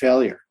complete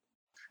failure.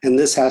 And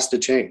this has to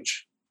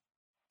change.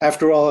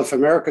 After all, if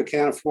America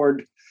can't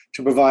afford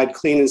to provide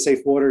clean and safe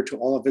water to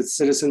all of its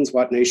citizens,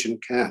 what nation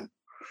can?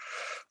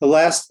 The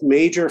last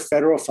major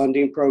federal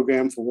funding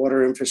program for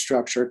water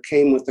infrastructure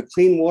came with the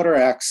Clean Water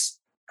Act's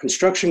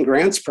construction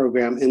grants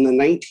program in the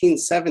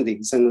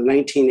 1970s and the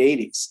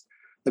 1980s.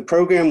 The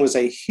program was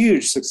a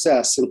huge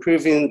success,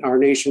 improving our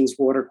nation's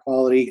water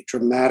quality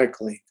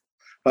dramatically,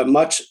 but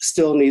much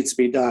still needs to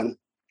be done.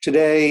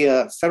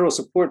 Today, federal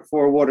support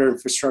for water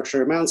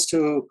infrastructure amounts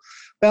to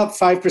about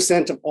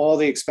 5% of all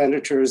the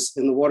expenditures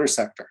in the water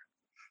sector.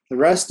 The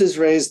rest is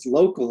raised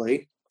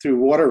locally through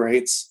water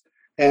rates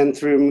and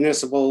through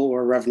municipal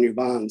or revenue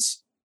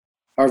bonds.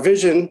 Our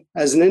vision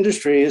as an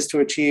industry is to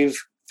achieve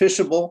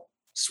fishable,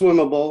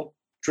 swimmable,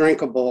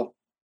 drinkable,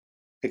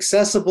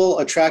 accessible,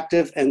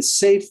 attractive, and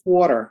safe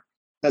water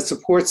that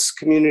supports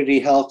community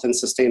health and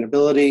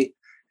sustainability,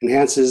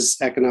 enhances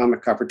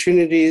economic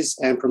opportunities,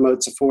 and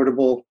promotes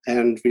affordable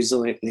and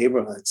resilient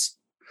neighborhoods.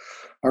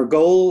 Our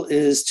goal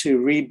is to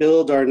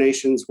rebuild our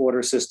nation's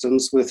water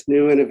systems with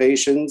new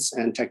innovations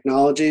and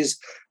technologies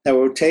that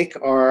will take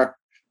our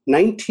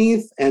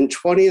 19th and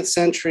 20th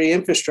century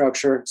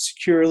infrastructure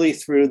securely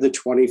through the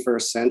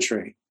 21st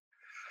century.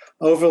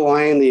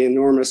 Overlying the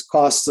enormous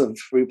costs of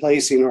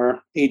replacing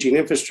our aging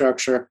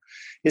infrastructure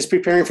is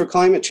preparing for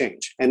climate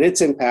change and its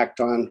impact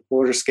on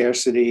water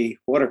scarcity,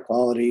 water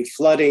quality,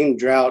 flooding,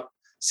 drought,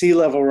 sea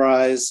level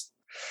rise.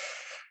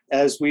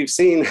 As we've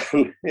seen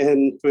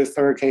with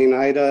Hurricane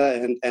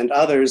Ida and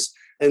others,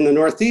 in the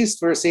Northeast,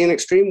 we're seeing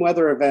extreme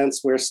weather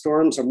events where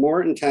storms are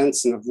more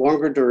intense and of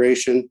longer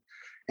duration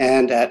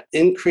and at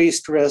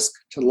increased risk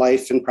to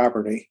life and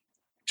property.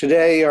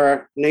 Today,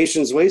 our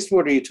nation's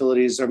wastewater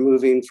utilities are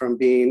moving from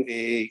being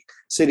a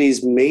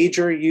city's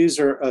major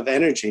user of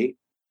energy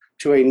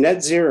to a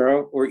net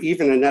zero or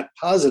even a net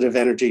positive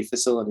energy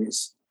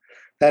facilities.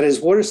 That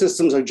is, water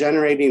systems are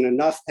generating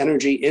enough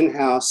energy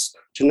in-house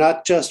to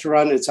not just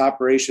run its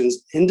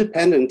operations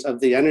independent of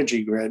the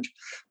energy grid,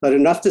 but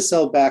enough to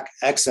sell back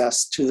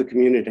excess to the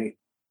community.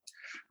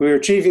 We're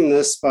achieving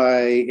this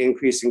by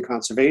increasing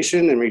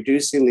conservation and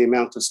reducing the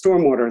amount of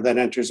stormwater that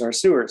enters our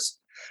sewers.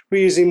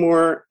 We're using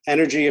more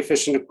energy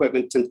efficient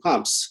equipment and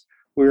pumps.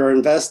 We are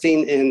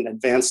investing in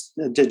advanced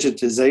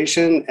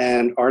digitization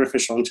and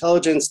artificial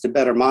intelligence to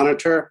better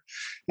monitor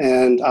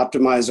and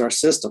optimize our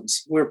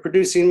systems. We're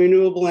producing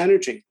renewable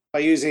energy by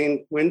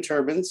using wind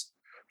turbines,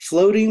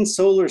 floating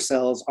solar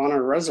cells on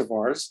our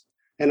reservoirs,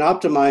 and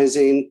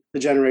optimizing the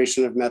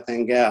generation of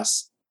methane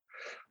gas.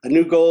 A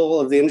new goal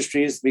of the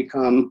industry is to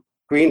become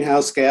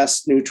greenhouse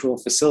gas neutral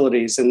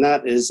facilities, and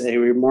that is a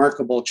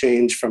remarkable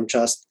change from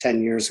just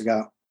 10 years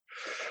ago.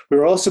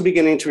 We're also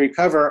beginning to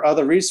recover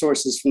other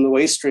resources from the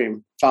waste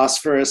stream: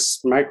 phosphorus,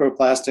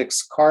 microplastics,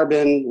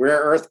 carbon, rare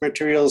earth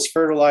materials,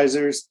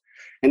 fertilizers,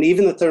 and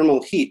even the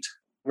thermal heat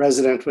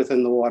resident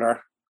within the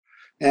water.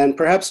 And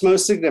perhaps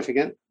most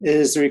significant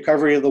is the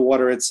recovery of the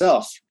water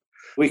itself.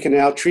 We can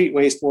now treat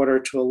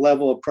wastewater to a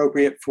level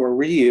appropriate for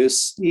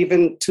reuse,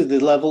 even to the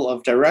level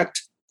of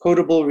direct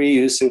potable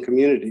reuse in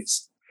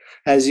communities.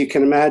 As you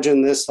can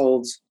imagine, this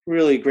holds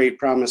really great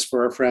promise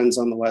for our friends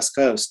on the West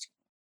Coast.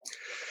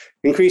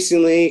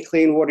 Increasingly,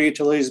 clean water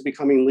utilities are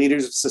becoming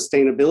leaders of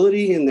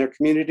sustainability in their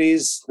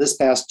communities. This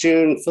past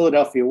June,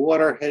 Philadelphia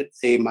Water hit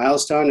a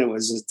milestone. It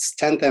was its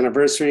 10th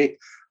anniversary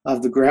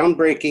of the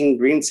groundbreaking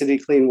Green City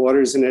Clean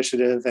Waters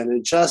Initiative. And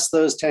in just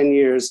those 10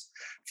 years,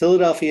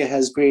 Philadelphia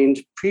has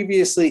greened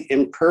previously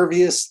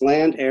impervious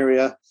land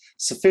area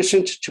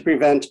sufficient to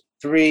prevent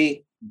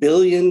 3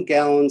 billion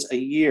gallons a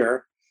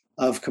year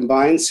of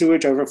combined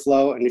sewage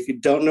overflow. And if you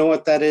don't know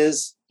what that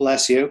is,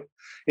 bless you,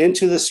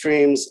 into the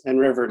streams and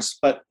rivers.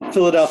 But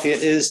Philadelphia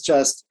is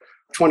just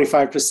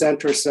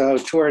 25% or so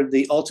toward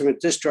the ultimate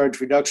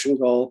discharge reduction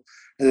goal.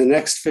 And the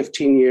next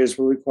 15 years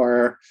will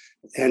require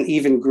an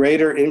even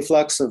greater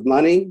influx of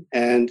money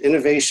and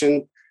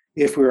innovation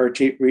if we are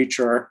to reach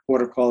our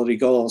water quality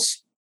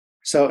goals.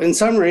 So in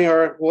summary,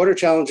 our water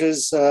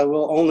challenges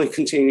will only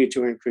continue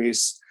to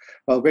increase.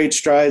 While great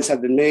strides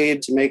have been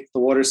made to make the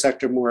water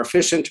sector more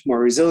efficient, more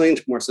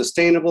resilient, more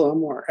sustainable, and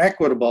more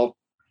equitable,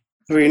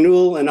 the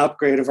renewal and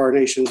upgrade of our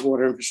nation's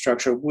water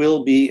infrastructure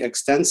will be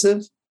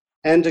extensive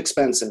and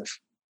expensive.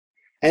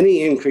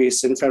 Any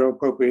increase in federal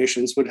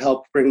appropriations would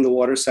help bring the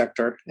water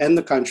sector and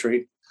the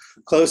country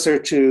closer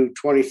to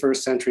 21st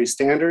century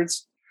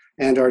standards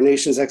and our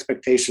nation's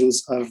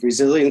expectations of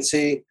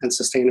resiliency and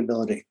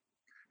sustainability.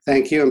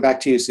 Thank you, and back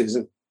to you,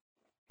 Susan.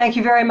 Thank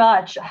you very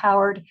much,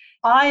 Howard.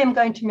 I am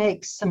going to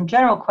make some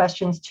general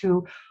questions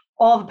to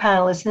all the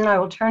panelists, and then I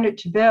will turn it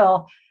to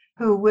Bill,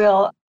 who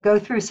will go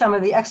through some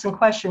of the excellent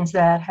questions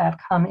that have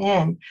come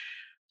in.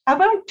 I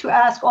want to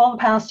ask all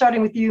the panelists,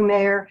 starting with you,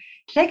 Mayor,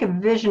 to take a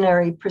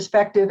visionary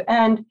perspective.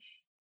 And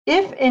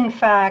if, in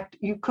fact,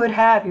 you could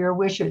have your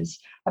wishes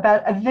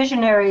about a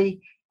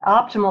visionary,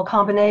 optimal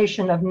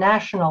combination of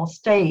national,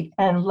 state,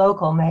 and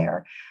local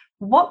mayor,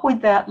 what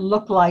would that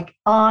look like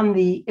on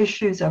the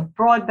issues of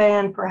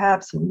broadband,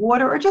 perhaps, and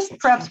water, or just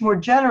perhaps more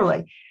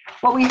generally?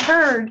 What we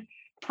heard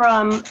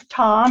from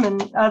Tom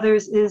and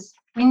others is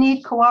we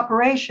need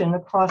cooperation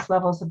across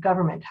levels of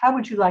government. How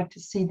would you like to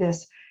see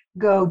this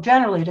go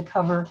generally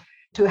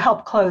to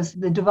help close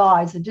the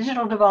divides, the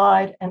digital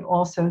divide, and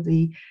also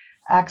the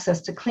access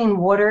to clean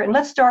water? And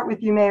let's start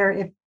with you, Mayor.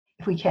 If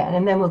if we can.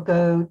 And then we'll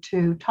go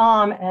to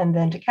Tom and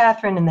then to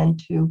Catherine and then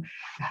to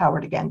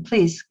Howard again.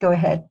 Please go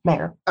ahead,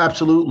 Mayor.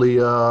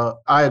 Absolutely.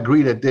 I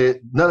agree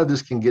that none of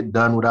this can get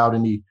done without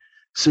any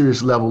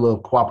serious level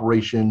of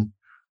cooperation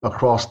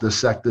across the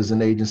sectors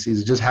and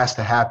agencies. It just has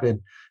to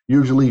happen.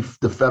 Usually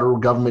the federal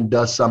government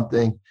does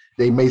something.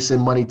 They may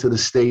send money to the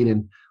state,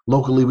 and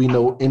locally we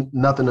know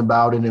nothing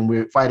about it, and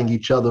we're fighting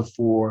each other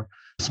for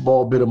a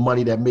small bit of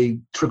money that may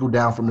trickle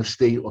down from the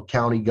state or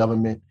county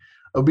government.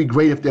 It would be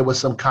great if there was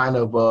some kind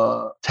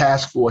of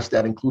task force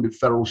that included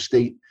federal,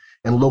 state,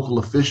 and local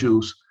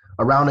officials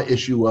around the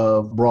issue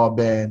of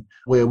broadband,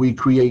 where we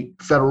create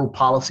federal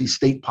policy,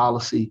 state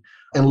policy,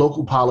 and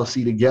local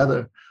policy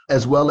together,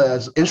 as well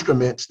as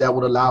instruments that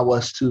would allow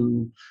us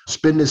to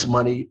spend this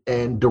money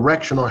and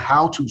direction on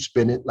how to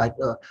spend it, like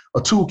a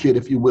toolkit,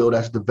 if you will,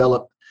 that's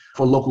developed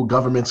for local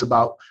governments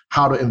about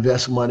how to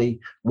invest money,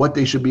 what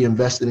they should be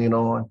investing it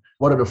on,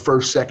 what are the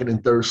first, second,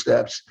 and third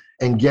steps,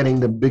 and getting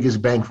the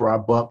biggest bang for our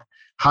buck.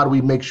 How do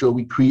we make sure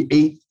we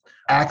create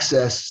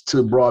access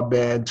to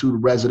broadband to the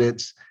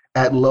residents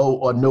at low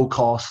or no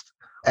cost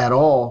at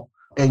all,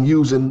 and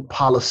using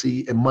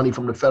policy and money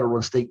from the federal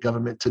and state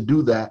government to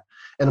do that.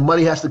 And the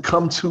money has to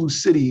come to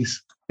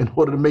cities in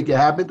order to make it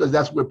happen, because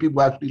that's where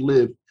people actually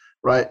live,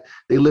 right?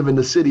 They live in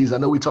the cities. I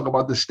know we talk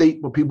about the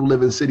state, but people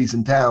live in cities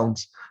and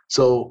towns.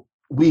 So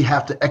we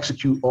have to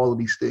execute all of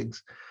these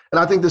things. And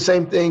I think the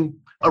same thing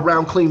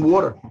around clean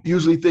water.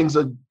 Usually things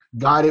are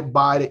guided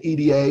by the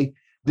EDA,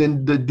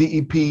 then the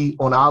DEP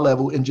on our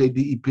level,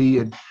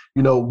 NJDEP. And,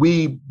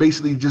 we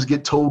basically just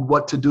get told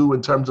what to do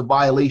in terms of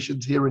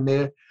violations here and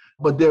there.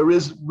 But there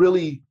is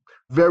really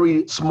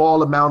very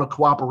small amount of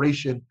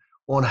cooperation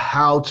on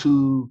how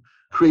to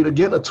create,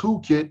 again, a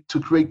toolkit to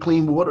create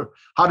clean water,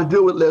 how to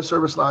deal with lead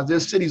service lines.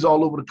 There's cities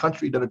all over the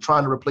country that are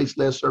trying to replace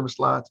lead service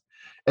lines.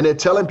 And they're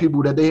telling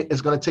people that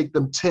it's going to take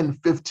them 10,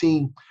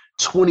 15,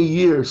 20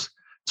 years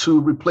to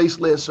replace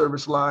lead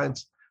service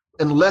lines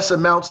in less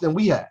amounts than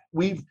we have.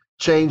 We've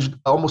changed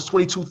almost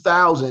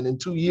 22,000 in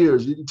 2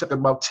 years. It took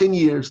about 10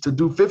 years to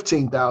do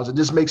 15,000. It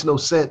just makes no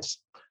sense.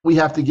 We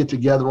have to get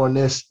together on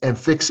this and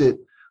fix it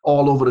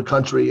all over the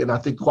country. And I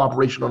think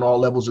cooperation on all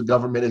levels of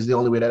government is the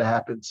only way that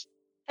happens.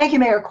 Thank you,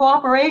 Mayor.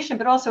 Cooperation,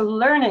 but also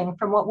learning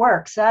from what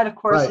works. That, of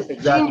course, is the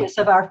genius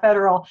of our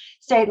federal,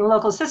 state, and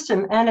local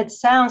system. And it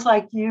sounds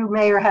like you,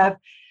 Mayor, have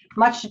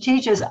much to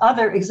teach, as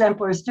other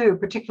exemplars do,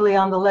 particularly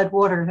on the lead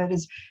water. That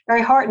is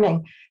very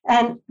heartening.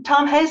 And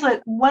Tom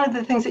Hazlett, one of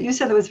the things that you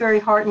said that was very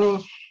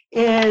heartening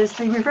is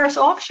the reverse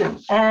auction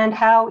and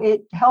how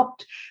it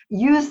helped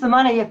use the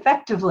money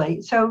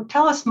effectively. So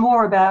tell us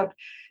more about,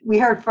 we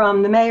heard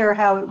from the mayor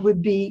how it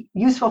would be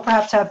useful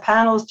perhaps to have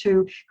panels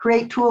to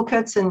create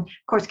toolkits. And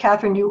of course,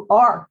 Catherine, you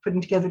are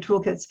putting together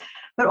toolkits,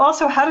 but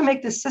also how to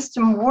make the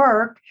system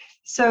work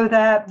so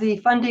that the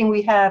funding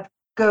we have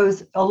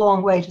goes a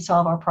long way to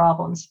solve our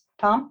problems.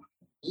 Tom?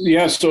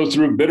 Yes, so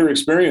through bitter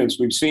experience,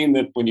 we've seen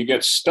that when you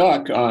get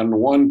stuck on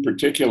one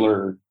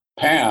particular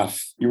path,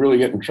 you really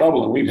get in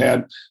trouble. And we've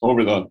had,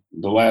 over the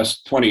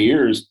last 20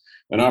 years,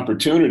 an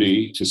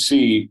opportunity to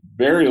see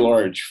very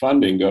large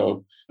funding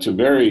go to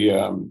very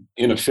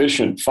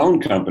inefficient phone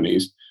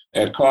companies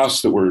at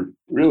costs that were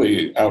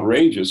really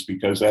outrageous,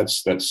 because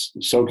that's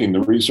soaking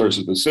the resources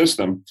of the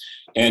system.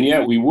 And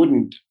yet we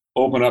wouldn't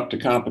open up to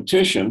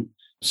competition,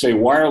 say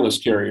wireless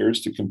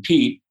carriers, to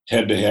compete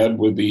head-to-head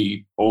with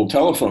the old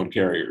telephone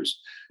carriers.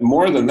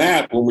 More than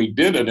that, when we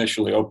did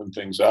initially open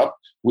things up,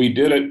 we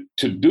did it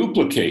to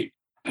duplicate,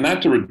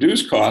 not to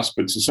reduce costs,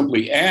 but to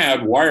simply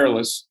add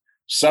wireless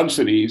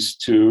subsidies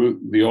to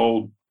the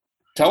old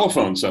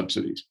telephone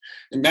subsidies.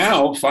 And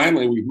now,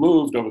 finally, we've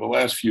moved over the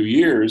last few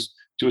years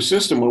to a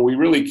system where we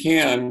really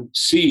can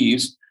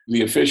seize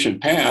the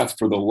efficient path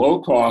for the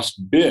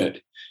low-cost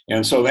bid.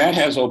 And so that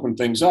has opened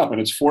things up,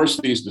 and it's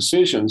forced these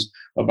decisions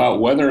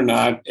about whether or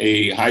not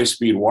a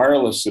high-speed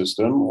wireless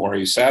system or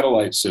a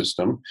satellite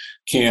system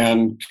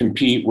can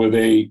compete with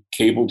a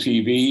cable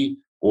TV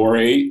or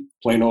a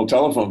plain old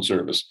telephone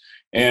service.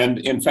 And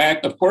in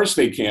fact, of course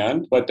they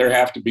can, but there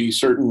have to be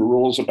certain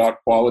rules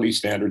about quality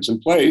standards in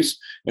place,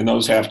 and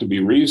those have to be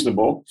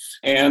reasonable.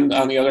 And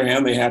on the other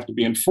hand, they have to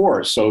be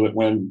enforced so that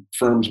when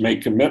firms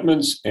make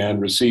commitments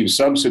and receive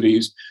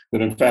subsidies,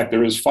 that in fact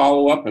there is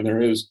follow-up and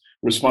there is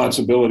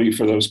responsibility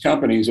for those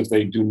companies if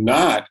they do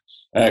not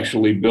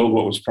actually build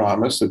what was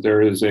promised, that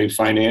there is a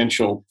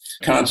financial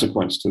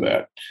consequence to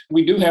that.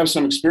 We do have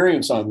some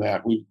experience on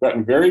that. We've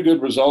gotten very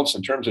good results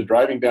in terms of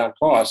driving down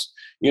costs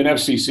in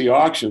FCC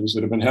auctions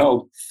that have been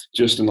held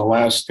just in the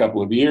last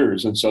couple of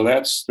years. And so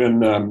that's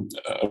been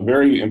a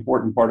very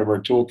important part of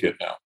our toolkit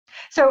now.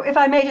 So if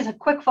I may, just a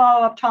quick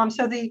follow-up, Tom.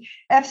 So the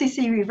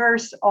FCC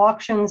reverse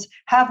auctions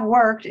have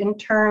worked in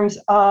terms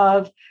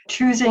of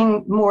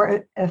choosing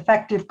more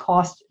effective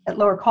cost at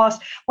lower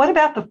cost. What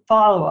about the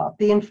follow-up,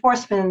 the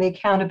enforcement and the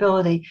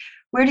accountability?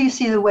 Where do you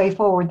see the way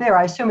forward there?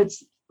 I assume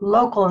it's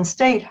local and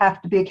state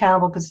have to be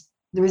accountable because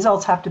the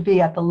results have to be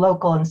at the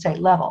local and state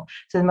level.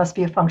 So there must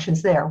be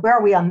functions there. Where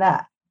are we on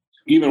that?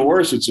 Even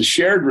worse, it's a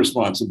shared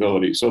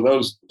responsibility. So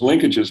those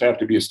linkages have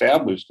to be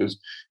established,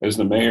 as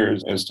the mayor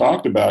has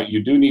talked about.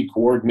 You do need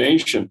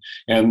coordination,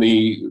 and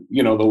the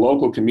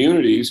local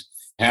communities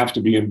have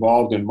to be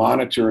involved in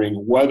monitoring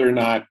whether or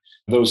not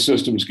those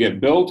systems get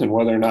built and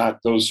whether or not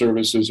those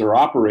services are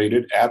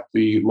operated at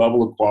the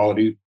level of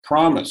quality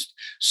promised.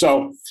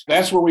 So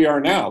that's where we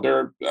are now.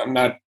 I'm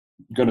not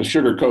going to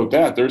sugarcoat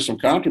that. There's some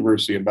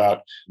controversy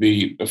about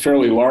a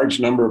fairly large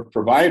number of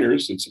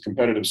providers. It's a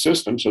competitive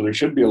system, so there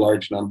should be a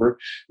large number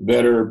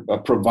that are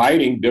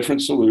providing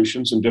different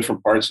solutions in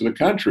different parts of the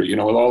country. With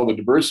all the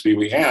diversity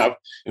we have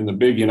in the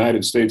big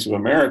United States of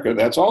America,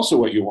 that's also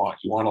what you want.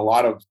 You want a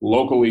lot of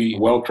locally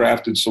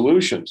well-crafted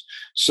solutions.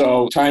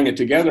 So tying it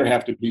together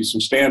have to be some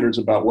standards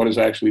about what is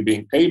actually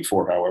being paid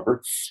for,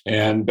 however,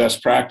 and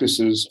best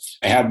practices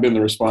have been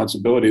the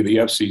responsibility of the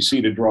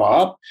FCC to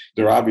draw up.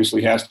 There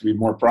obviously has to be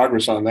more progress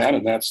on that,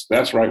 and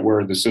that's right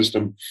where the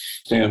system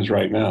stands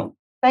right now.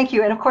 Thank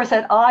you. And of course,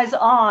 that eyes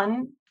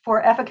on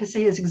for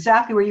efficacy is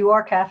exactly where you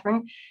are,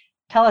 Catherine.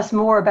 Tell us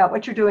more about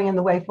what you're doing in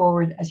the way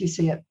forward as you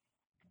see it.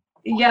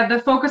 Yeah, the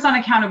focus on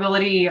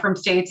accountability from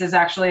states is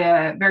actually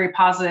a very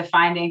positive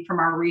finding from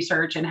our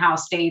research, and how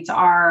states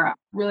are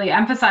really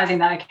emphasizing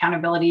that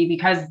accountability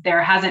because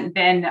there hasn't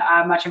been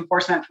much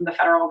enforcement from the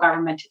federal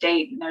government to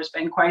date. And there's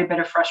been quite a bit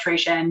of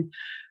frustration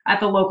at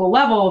the local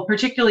level,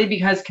 particularly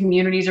because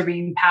communities are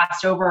being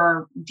passed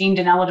over, deemed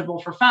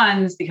ineligible for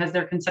funds because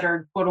they're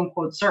considered quote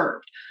unquote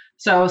served.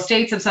 So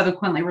states have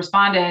subsequently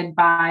responded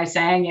by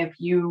saying, if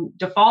you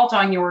default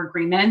on your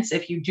agreements,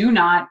 if you do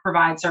not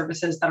provide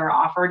services that are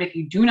offered, if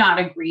you do not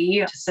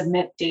agree to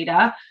submit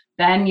data,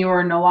 then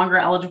you're no longer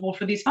eligible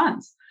for these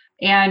funds.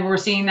 And we're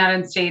seeing that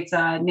in states,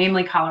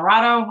 namely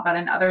Colorado, but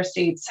in other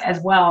states as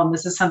well. And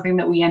this is something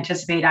that we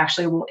anticipate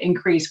actually will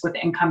increase with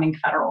incoming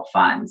federal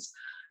funds.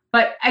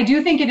 But I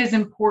do think it is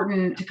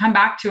important to come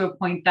back to a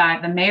point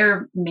that the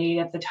mayor made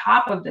at the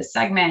top of this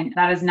segment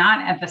that is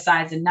not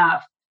emphasized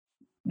enough.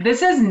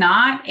 This is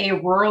not a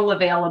rural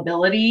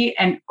availability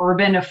and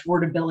urban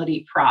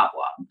affordability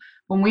problem.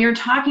 When we are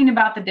talking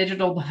about the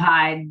digital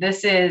divide,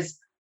 this is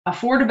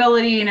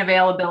affordability and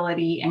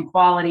availability and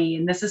quality,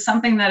 and this is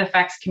something that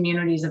affects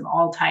communities of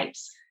all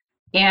types.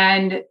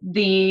 And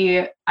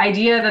the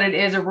idea that it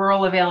is a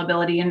rural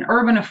availability and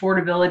urban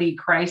affordability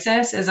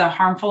crisis is a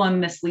harmful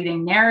and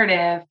misleading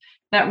narrative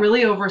that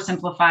really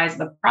oversimplifies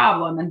the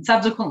problem and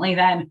subsequently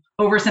then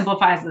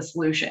oversimplifies the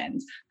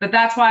solutions. But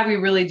that's why we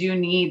really do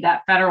need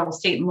that federal,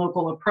 state, and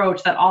local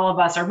approach that all of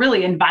us are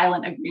really in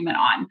violent agreement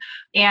on,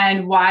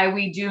 and why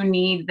we do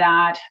need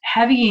that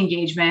heavy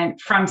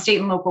engagement from state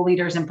and local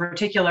leaders in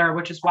particular,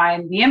 which is why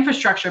in the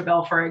infrastructure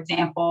bill, for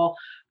example,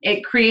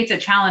 it creates a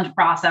challenge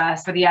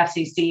process for the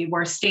FCC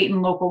where state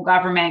and local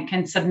government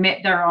can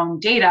submit their own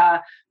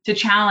data to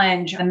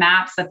challenge the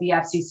maps that the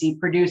FCC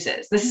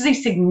produces. This is a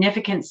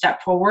significant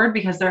step forward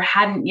because there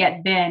hadn't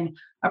yet been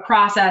a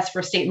process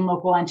for state and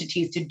local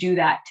entities to do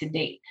that to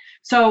date.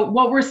 So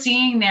what we're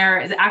seeing there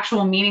is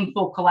actual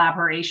meaningful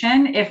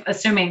collaboration, if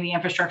assuming the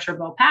infrastructure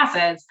bill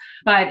passes,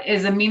 but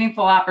is a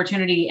meaningful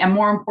opportunity and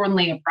more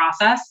importantly, a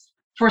process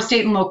for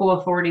state and local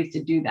authorities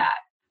to do that.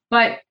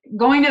 But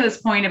going to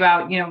this point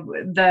about,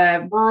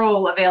 the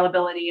rural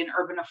availability and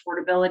urban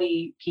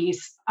affordability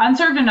piece,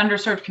 unserved and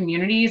underserved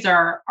communities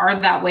are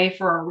that way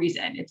for a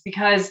reason. It's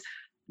because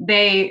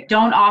they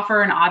don't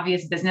offer an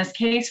obvious business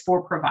case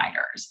for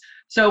providers.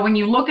 So when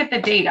you look at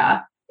the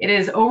data, it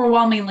is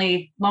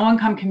overwhelmingly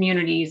low-income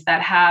communities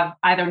that have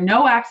either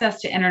no access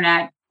to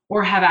internet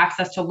or have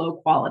access to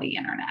low-quality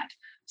internet.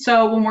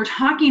 So when we're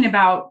talking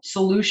about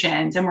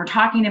solutions and we're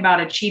talking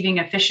about achieving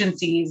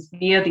efficiencies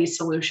via these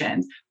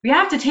solutions, we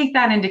have to take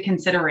that into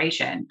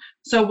consideration.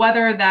 So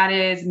whether that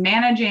is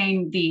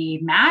managing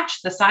the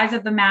match, the size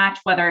of the match,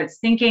 whether it's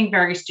thinking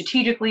very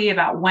strategically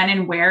about when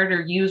and where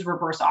to use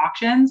reverse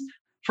auctions,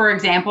 for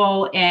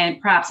example,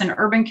 perhaps in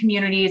urban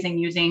communities and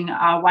using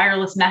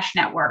wireless mesh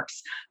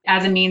networks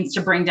as a means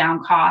to bring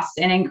down costs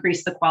and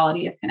increase the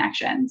quality of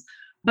connections.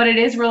 But it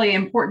is really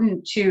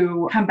important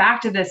to come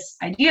back to this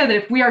idea that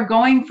if we are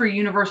going for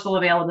universal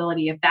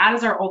availability, if that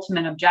is our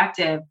ultimate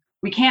objective,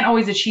 we can't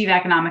always achieve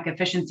economic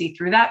efficiency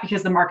through that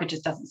because the market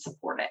just doesn't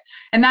support it.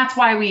 And that's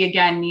why we,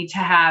 again, need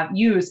to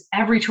use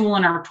every tool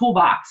in our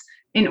toolbox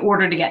in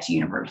order to get to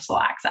universal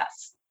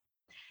access.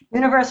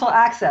 Universal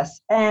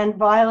access and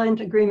violent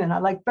agreement. I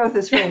like both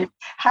this phrase.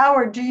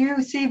 Howard, do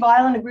you see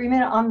violent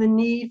agreement on the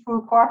need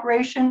for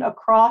cooperation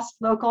across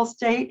local,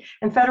 state,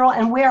 and federal?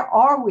 And where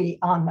are we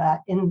on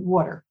that in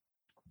water?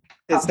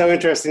 It's so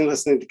interesting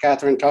listening to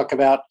Catherine talk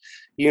about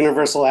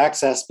universal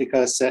access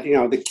because,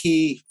 the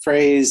key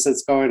phrase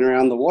that's going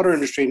around the water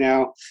industry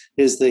now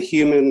is the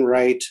human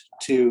right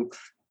to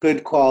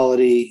good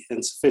quality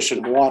and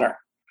sufficient water.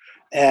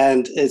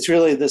 And it's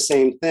really the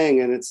same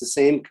thing, and it's the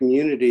same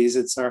communities.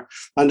 It's our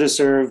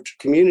underserved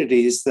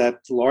communities that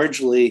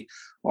largely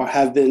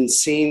have been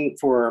seen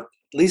for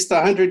at least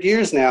 100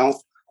 years now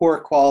poor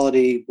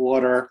quality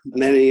water.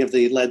 Many of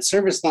the lead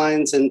service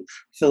lines in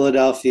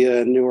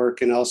Philadelphia and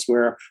Newark and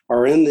elsewhere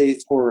are in the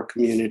poorer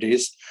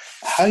communities.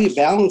 How you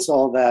balance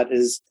all that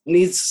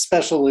needs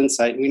special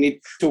insight. We need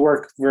to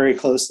work very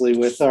closely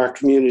with our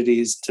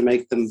communities to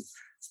make them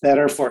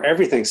better for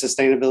everything,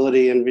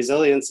 sustainability and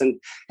resilience.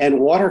 And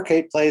water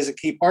plays a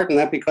key part in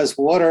that, because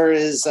water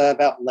is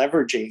about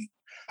leveraging.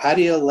 How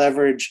do you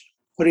leverage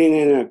putting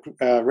in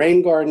a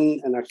rain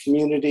garden in a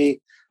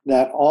community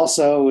that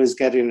also is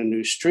getting a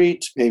new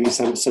street, maybe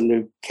some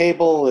new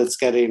cable, it's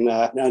getting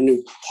a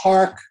new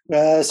park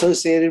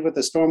associated with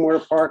the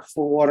stormwater park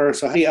for water.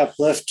 So how do you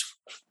uplift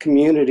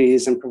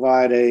communities and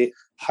provide a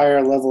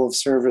higher level of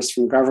service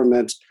from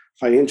government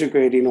by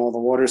integrating all the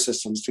water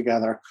systems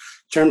together?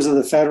 In terms of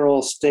the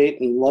federal, state,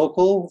 and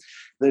local,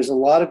 there's a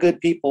lot of good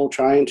people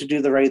trying to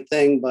do the right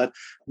thing, but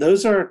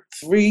those are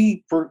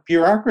three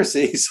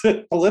bureaucracies,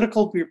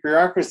 political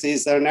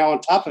bureaucracies that are now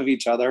on top of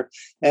each other.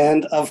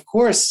 And of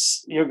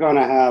course, you're going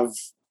to have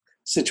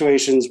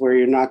situations where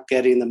you're not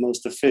getting the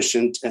most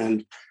efficient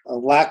and a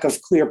lack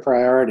of clear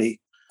priority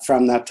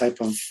from that type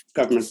of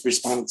government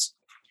response.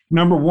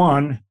 Number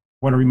one, I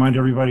want to remind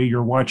everybody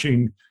you're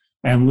watching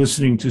and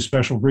listening to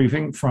Special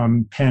Briefing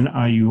from Penn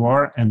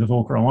IUR and the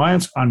Volcker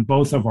Alliance on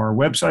both of our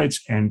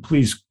websites. And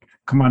please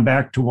come on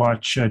back to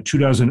watch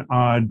 24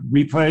 odd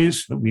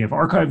replays that we have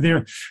archived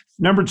there.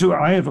 Number two,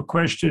 I have a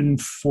question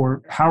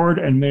for Howard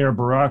and Mayor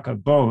Baraka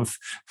both,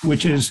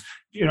 which is,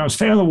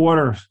 stay on the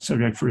water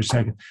subject for a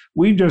second.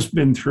 We've just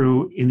been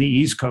through, in the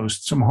East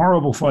Coast, some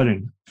horrible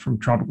flooding from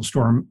Tropical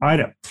Storm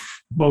Ida,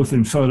 both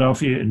in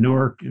Philadelphia and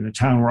Newark, in the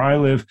town where I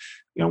live.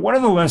 What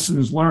are the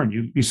lessons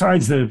learned?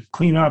 Besides the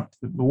cleanup,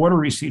 the water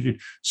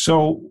receded.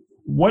 So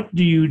what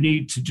do you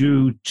need to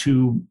do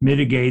to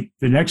mitigate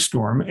the next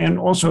storm? And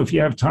also, if you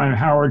have time,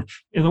 Howard,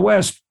 in the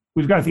West,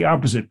 we've got the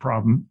opposite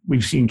problem.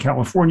 We've seen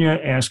California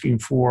asking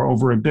for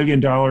over $1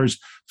 billion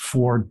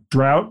for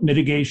drought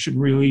mitigation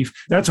relief.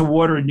 That's a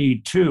water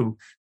need too.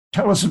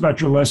 Tell us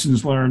about your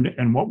lessons learned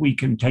and what we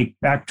can take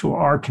back to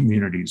our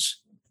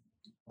communities.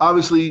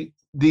 Obviously,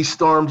 these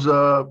storms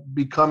are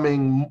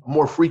becoming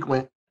more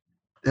frequent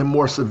and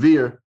more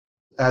severe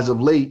as of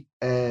late.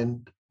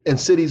 And in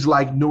cities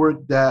like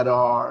Newark that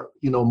are,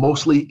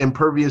 mostly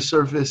impervious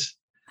surface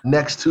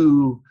next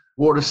to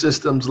water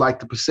systems like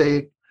the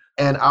Passaic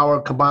and our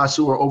combined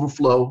sewer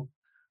overflow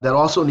that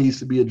also needs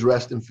to be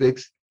addressed and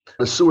fixed.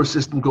 The sewer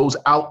system goes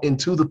out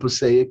into the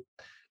Passaic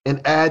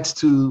and adds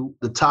to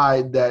the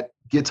tide that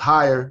gets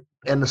higher.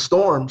 And the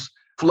storms,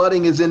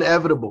 flooding is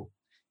inevitable.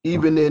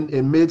 Even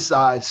in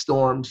mid-sized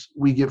storms,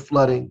 we get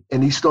flooding.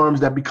 And these storms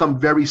that become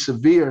very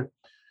severe,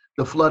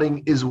 the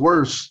flooding is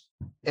worse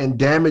and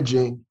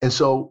damaging. And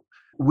so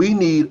we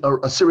need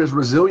a serious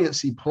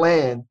resiliency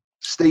plan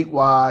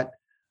statewide.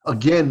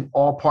 Again,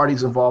 all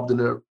parties involved in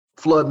the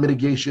flood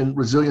mitigation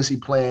resiliency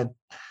plan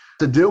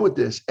to deal with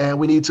this. And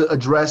we need to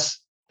address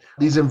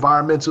these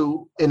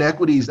environmental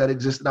inequities that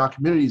exist in our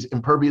communities,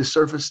 impervious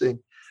surfacing,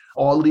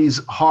 all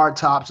these hard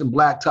tops and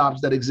black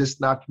tops that exist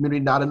in our community,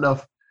 not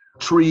enough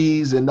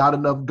trees and not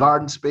enough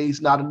garden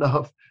space, not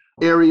enough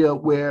area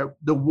where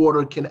the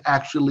water can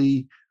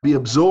actually be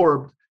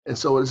absorbed. And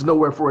so there's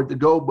nowhere for it to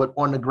go but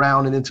on the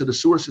ground and into the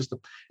sewer system.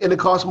 And it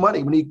costs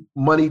money. We need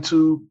money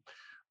to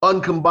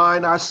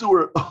uncombine our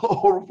sewer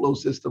overflow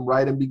system,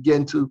 right? And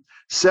begin to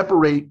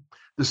separate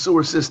the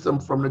sewer system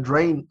from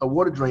the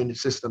water drainage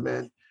system.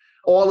 And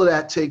all of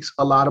that takes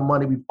a lot of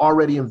money. We've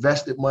already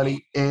invested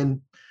money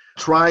in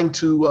trying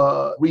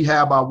to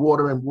rehab our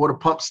water and water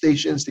pump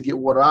stations to get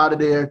water out of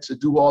there, to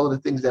do all of the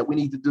things that we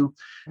need to do,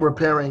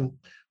 repairing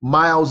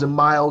miles and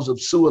miles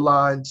of sewer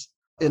lines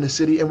in the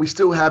city. And we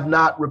still have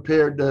not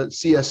repaired the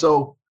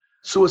CSO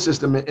sewer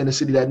system in the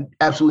city that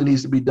absolutely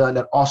needs to be done,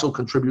 that also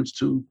contributes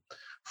to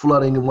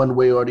flooding in one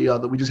way or the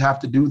other. We just have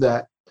to do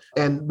that.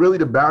 And really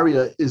the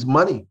barrier is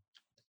money.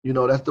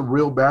 That's the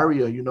real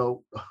barrier,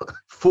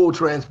 full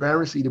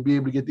transparency to be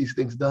able to get these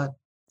things done.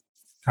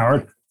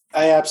 Howard?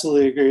 I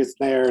absolutely agree with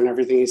the mayor and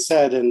everything he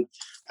said. And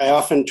I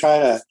often try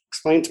to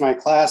explain to my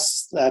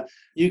class that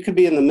you could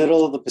be in the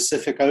middle of the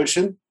Pacific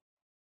Ocean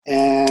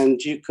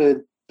and you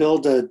could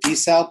build a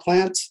desal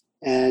plant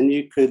and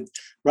you could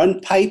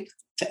run pipe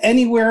to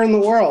anywhere in the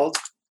world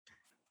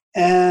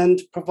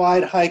and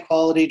provide high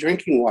quality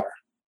drinking water.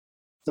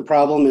 The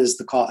problem is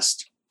the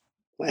cost.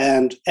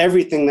 And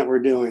everything that we're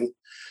doing,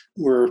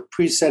 we're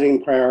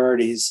presetting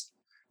priorities.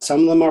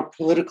 Some of them are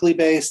politically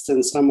based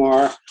and some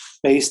are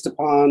based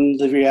upon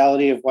the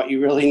reality of what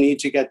you really need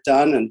to get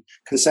done and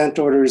consent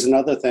orders and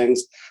other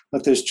things,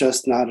 but there's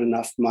just not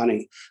enough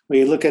money. When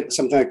you look at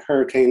something like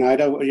Hurricane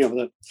Ida,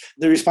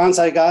 the response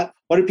I got,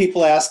 what did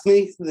people ask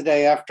me the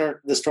day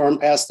after the storm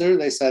passed through?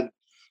 They said,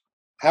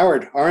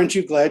 Howard, aren't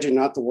you glad you're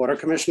not the water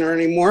commissioner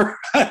anymore?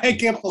 I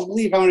can't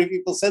believe how many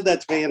people said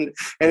that to me. And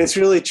it's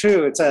really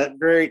true. It's a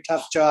very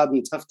tough job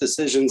and tough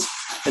decisions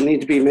that need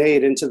to be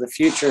made into the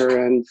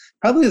future. And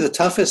probably the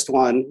toughest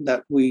one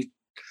that we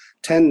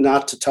tend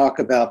not to talk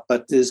about,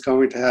 but is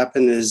going to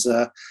happen is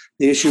the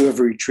issue of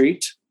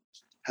retreat.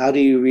 How do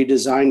you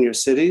redesign your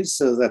cities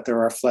so that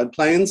there are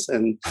floodplains?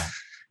 And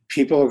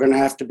People are going to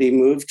have to be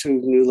moved to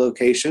new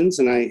locations.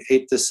 And I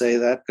hate to say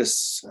that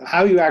because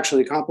how you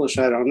actually accomplish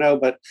that, I don't know.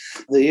 But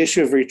the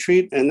issue of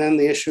retreat and then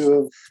the issue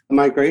of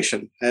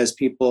migration as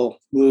people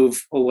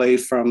move away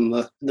from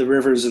the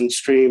rivers and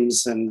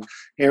streams and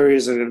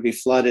areas that are going to be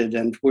flooded,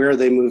 and where are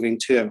they moving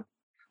to?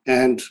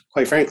 And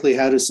quite frankly,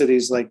 how do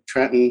cities like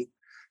Trenton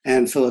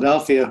and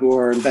Philadelphia, who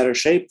are in better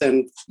shape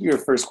than your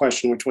first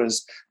question, which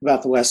was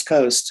about the West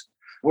Coast,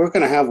 we're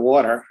going to have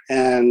water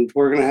and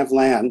we're going to have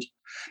land.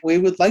 We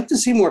would like to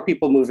see more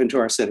people move into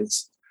our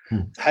cities.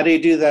 How do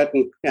you do that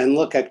and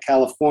look at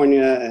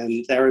California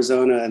and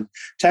Arizona and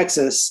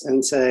Texas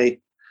and say,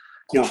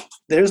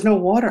 there's no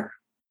water.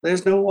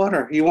 There's no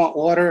water. You want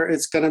water,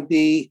 it's going to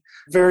be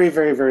very,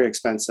 very, very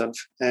expensive.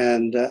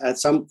 And at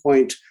some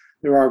point,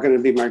 there are going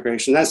to be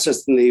migration. That's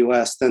just in the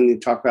US. Then you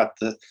talk about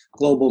the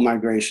global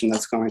migration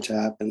that's going to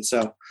happen.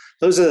 So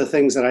those are the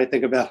things that I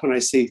think about when I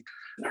see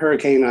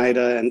Hurricane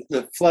Ida and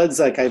the floods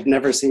like I've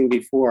never seen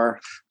before,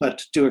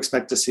 but do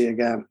expect to see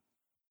again.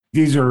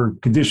 These are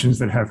conditions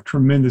that have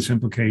tremendous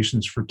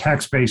implications for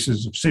tax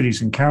bases of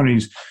cities and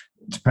counties,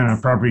 depending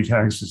on property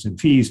taxes and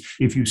fees.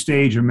 If you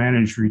stage a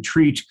managed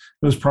retreat,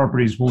 those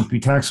properties won't be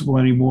taxable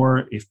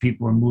anymore. If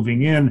people are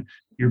moving in,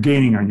 you're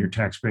gaining on your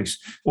tax base,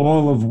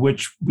 all of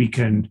which we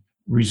can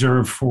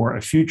reserve for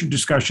a future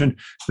discussion.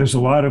 There's a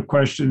lot of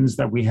questions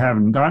that we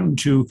haven't gotten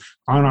to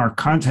on our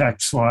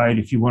contact slide.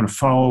 If you want to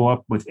follow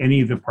up with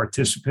any of the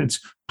participants,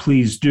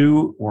 please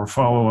do, or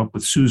follow up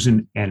with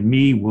Susan and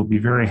me. We'll be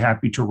very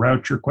happy to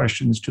route your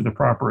questions to the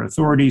proper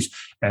authorities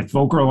at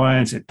Volcker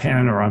Alliance, at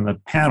Penn, or on the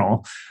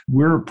panel.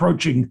 We're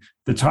approaching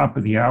the top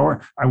of the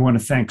hour. I want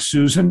to thank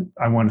Susan.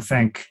 I want to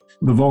thank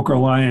the Volcker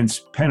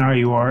Alliance, Penn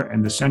IUR,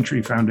 and the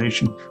Century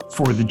Foundation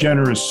for the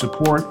generous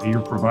support that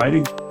you're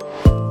providing.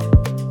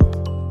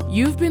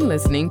 You've been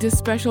listening to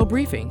Special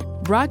Briefing,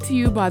 brought to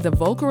you by the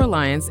Volcker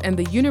Alliance and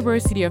the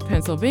University of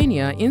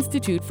Pennsylvania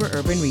Institute for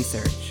Urban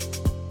Research.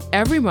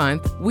 Every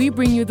month, we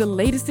bring you the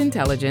latest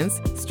intelligence,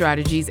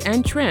 strategies,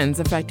 and trends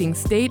affecting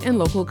state and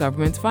local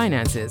governments'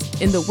 finances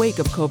in the wake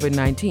of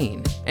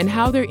COVID-19 and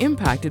how they're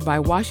impacted by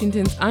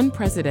Washington's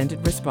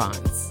unprecedented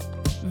response.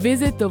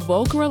 Visit the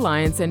Volcker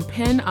Alliance and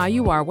Penn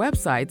IUR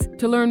websites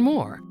to learn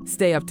more,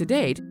 stay up to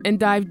date, and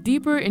dive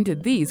deeper into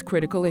these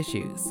critical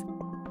issues.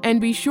 And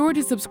be sure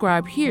to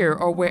subscribe here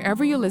or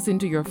wherever you listen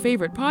to your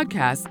favorite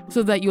podcasts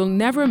so that you'll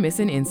never miss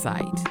an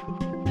insight.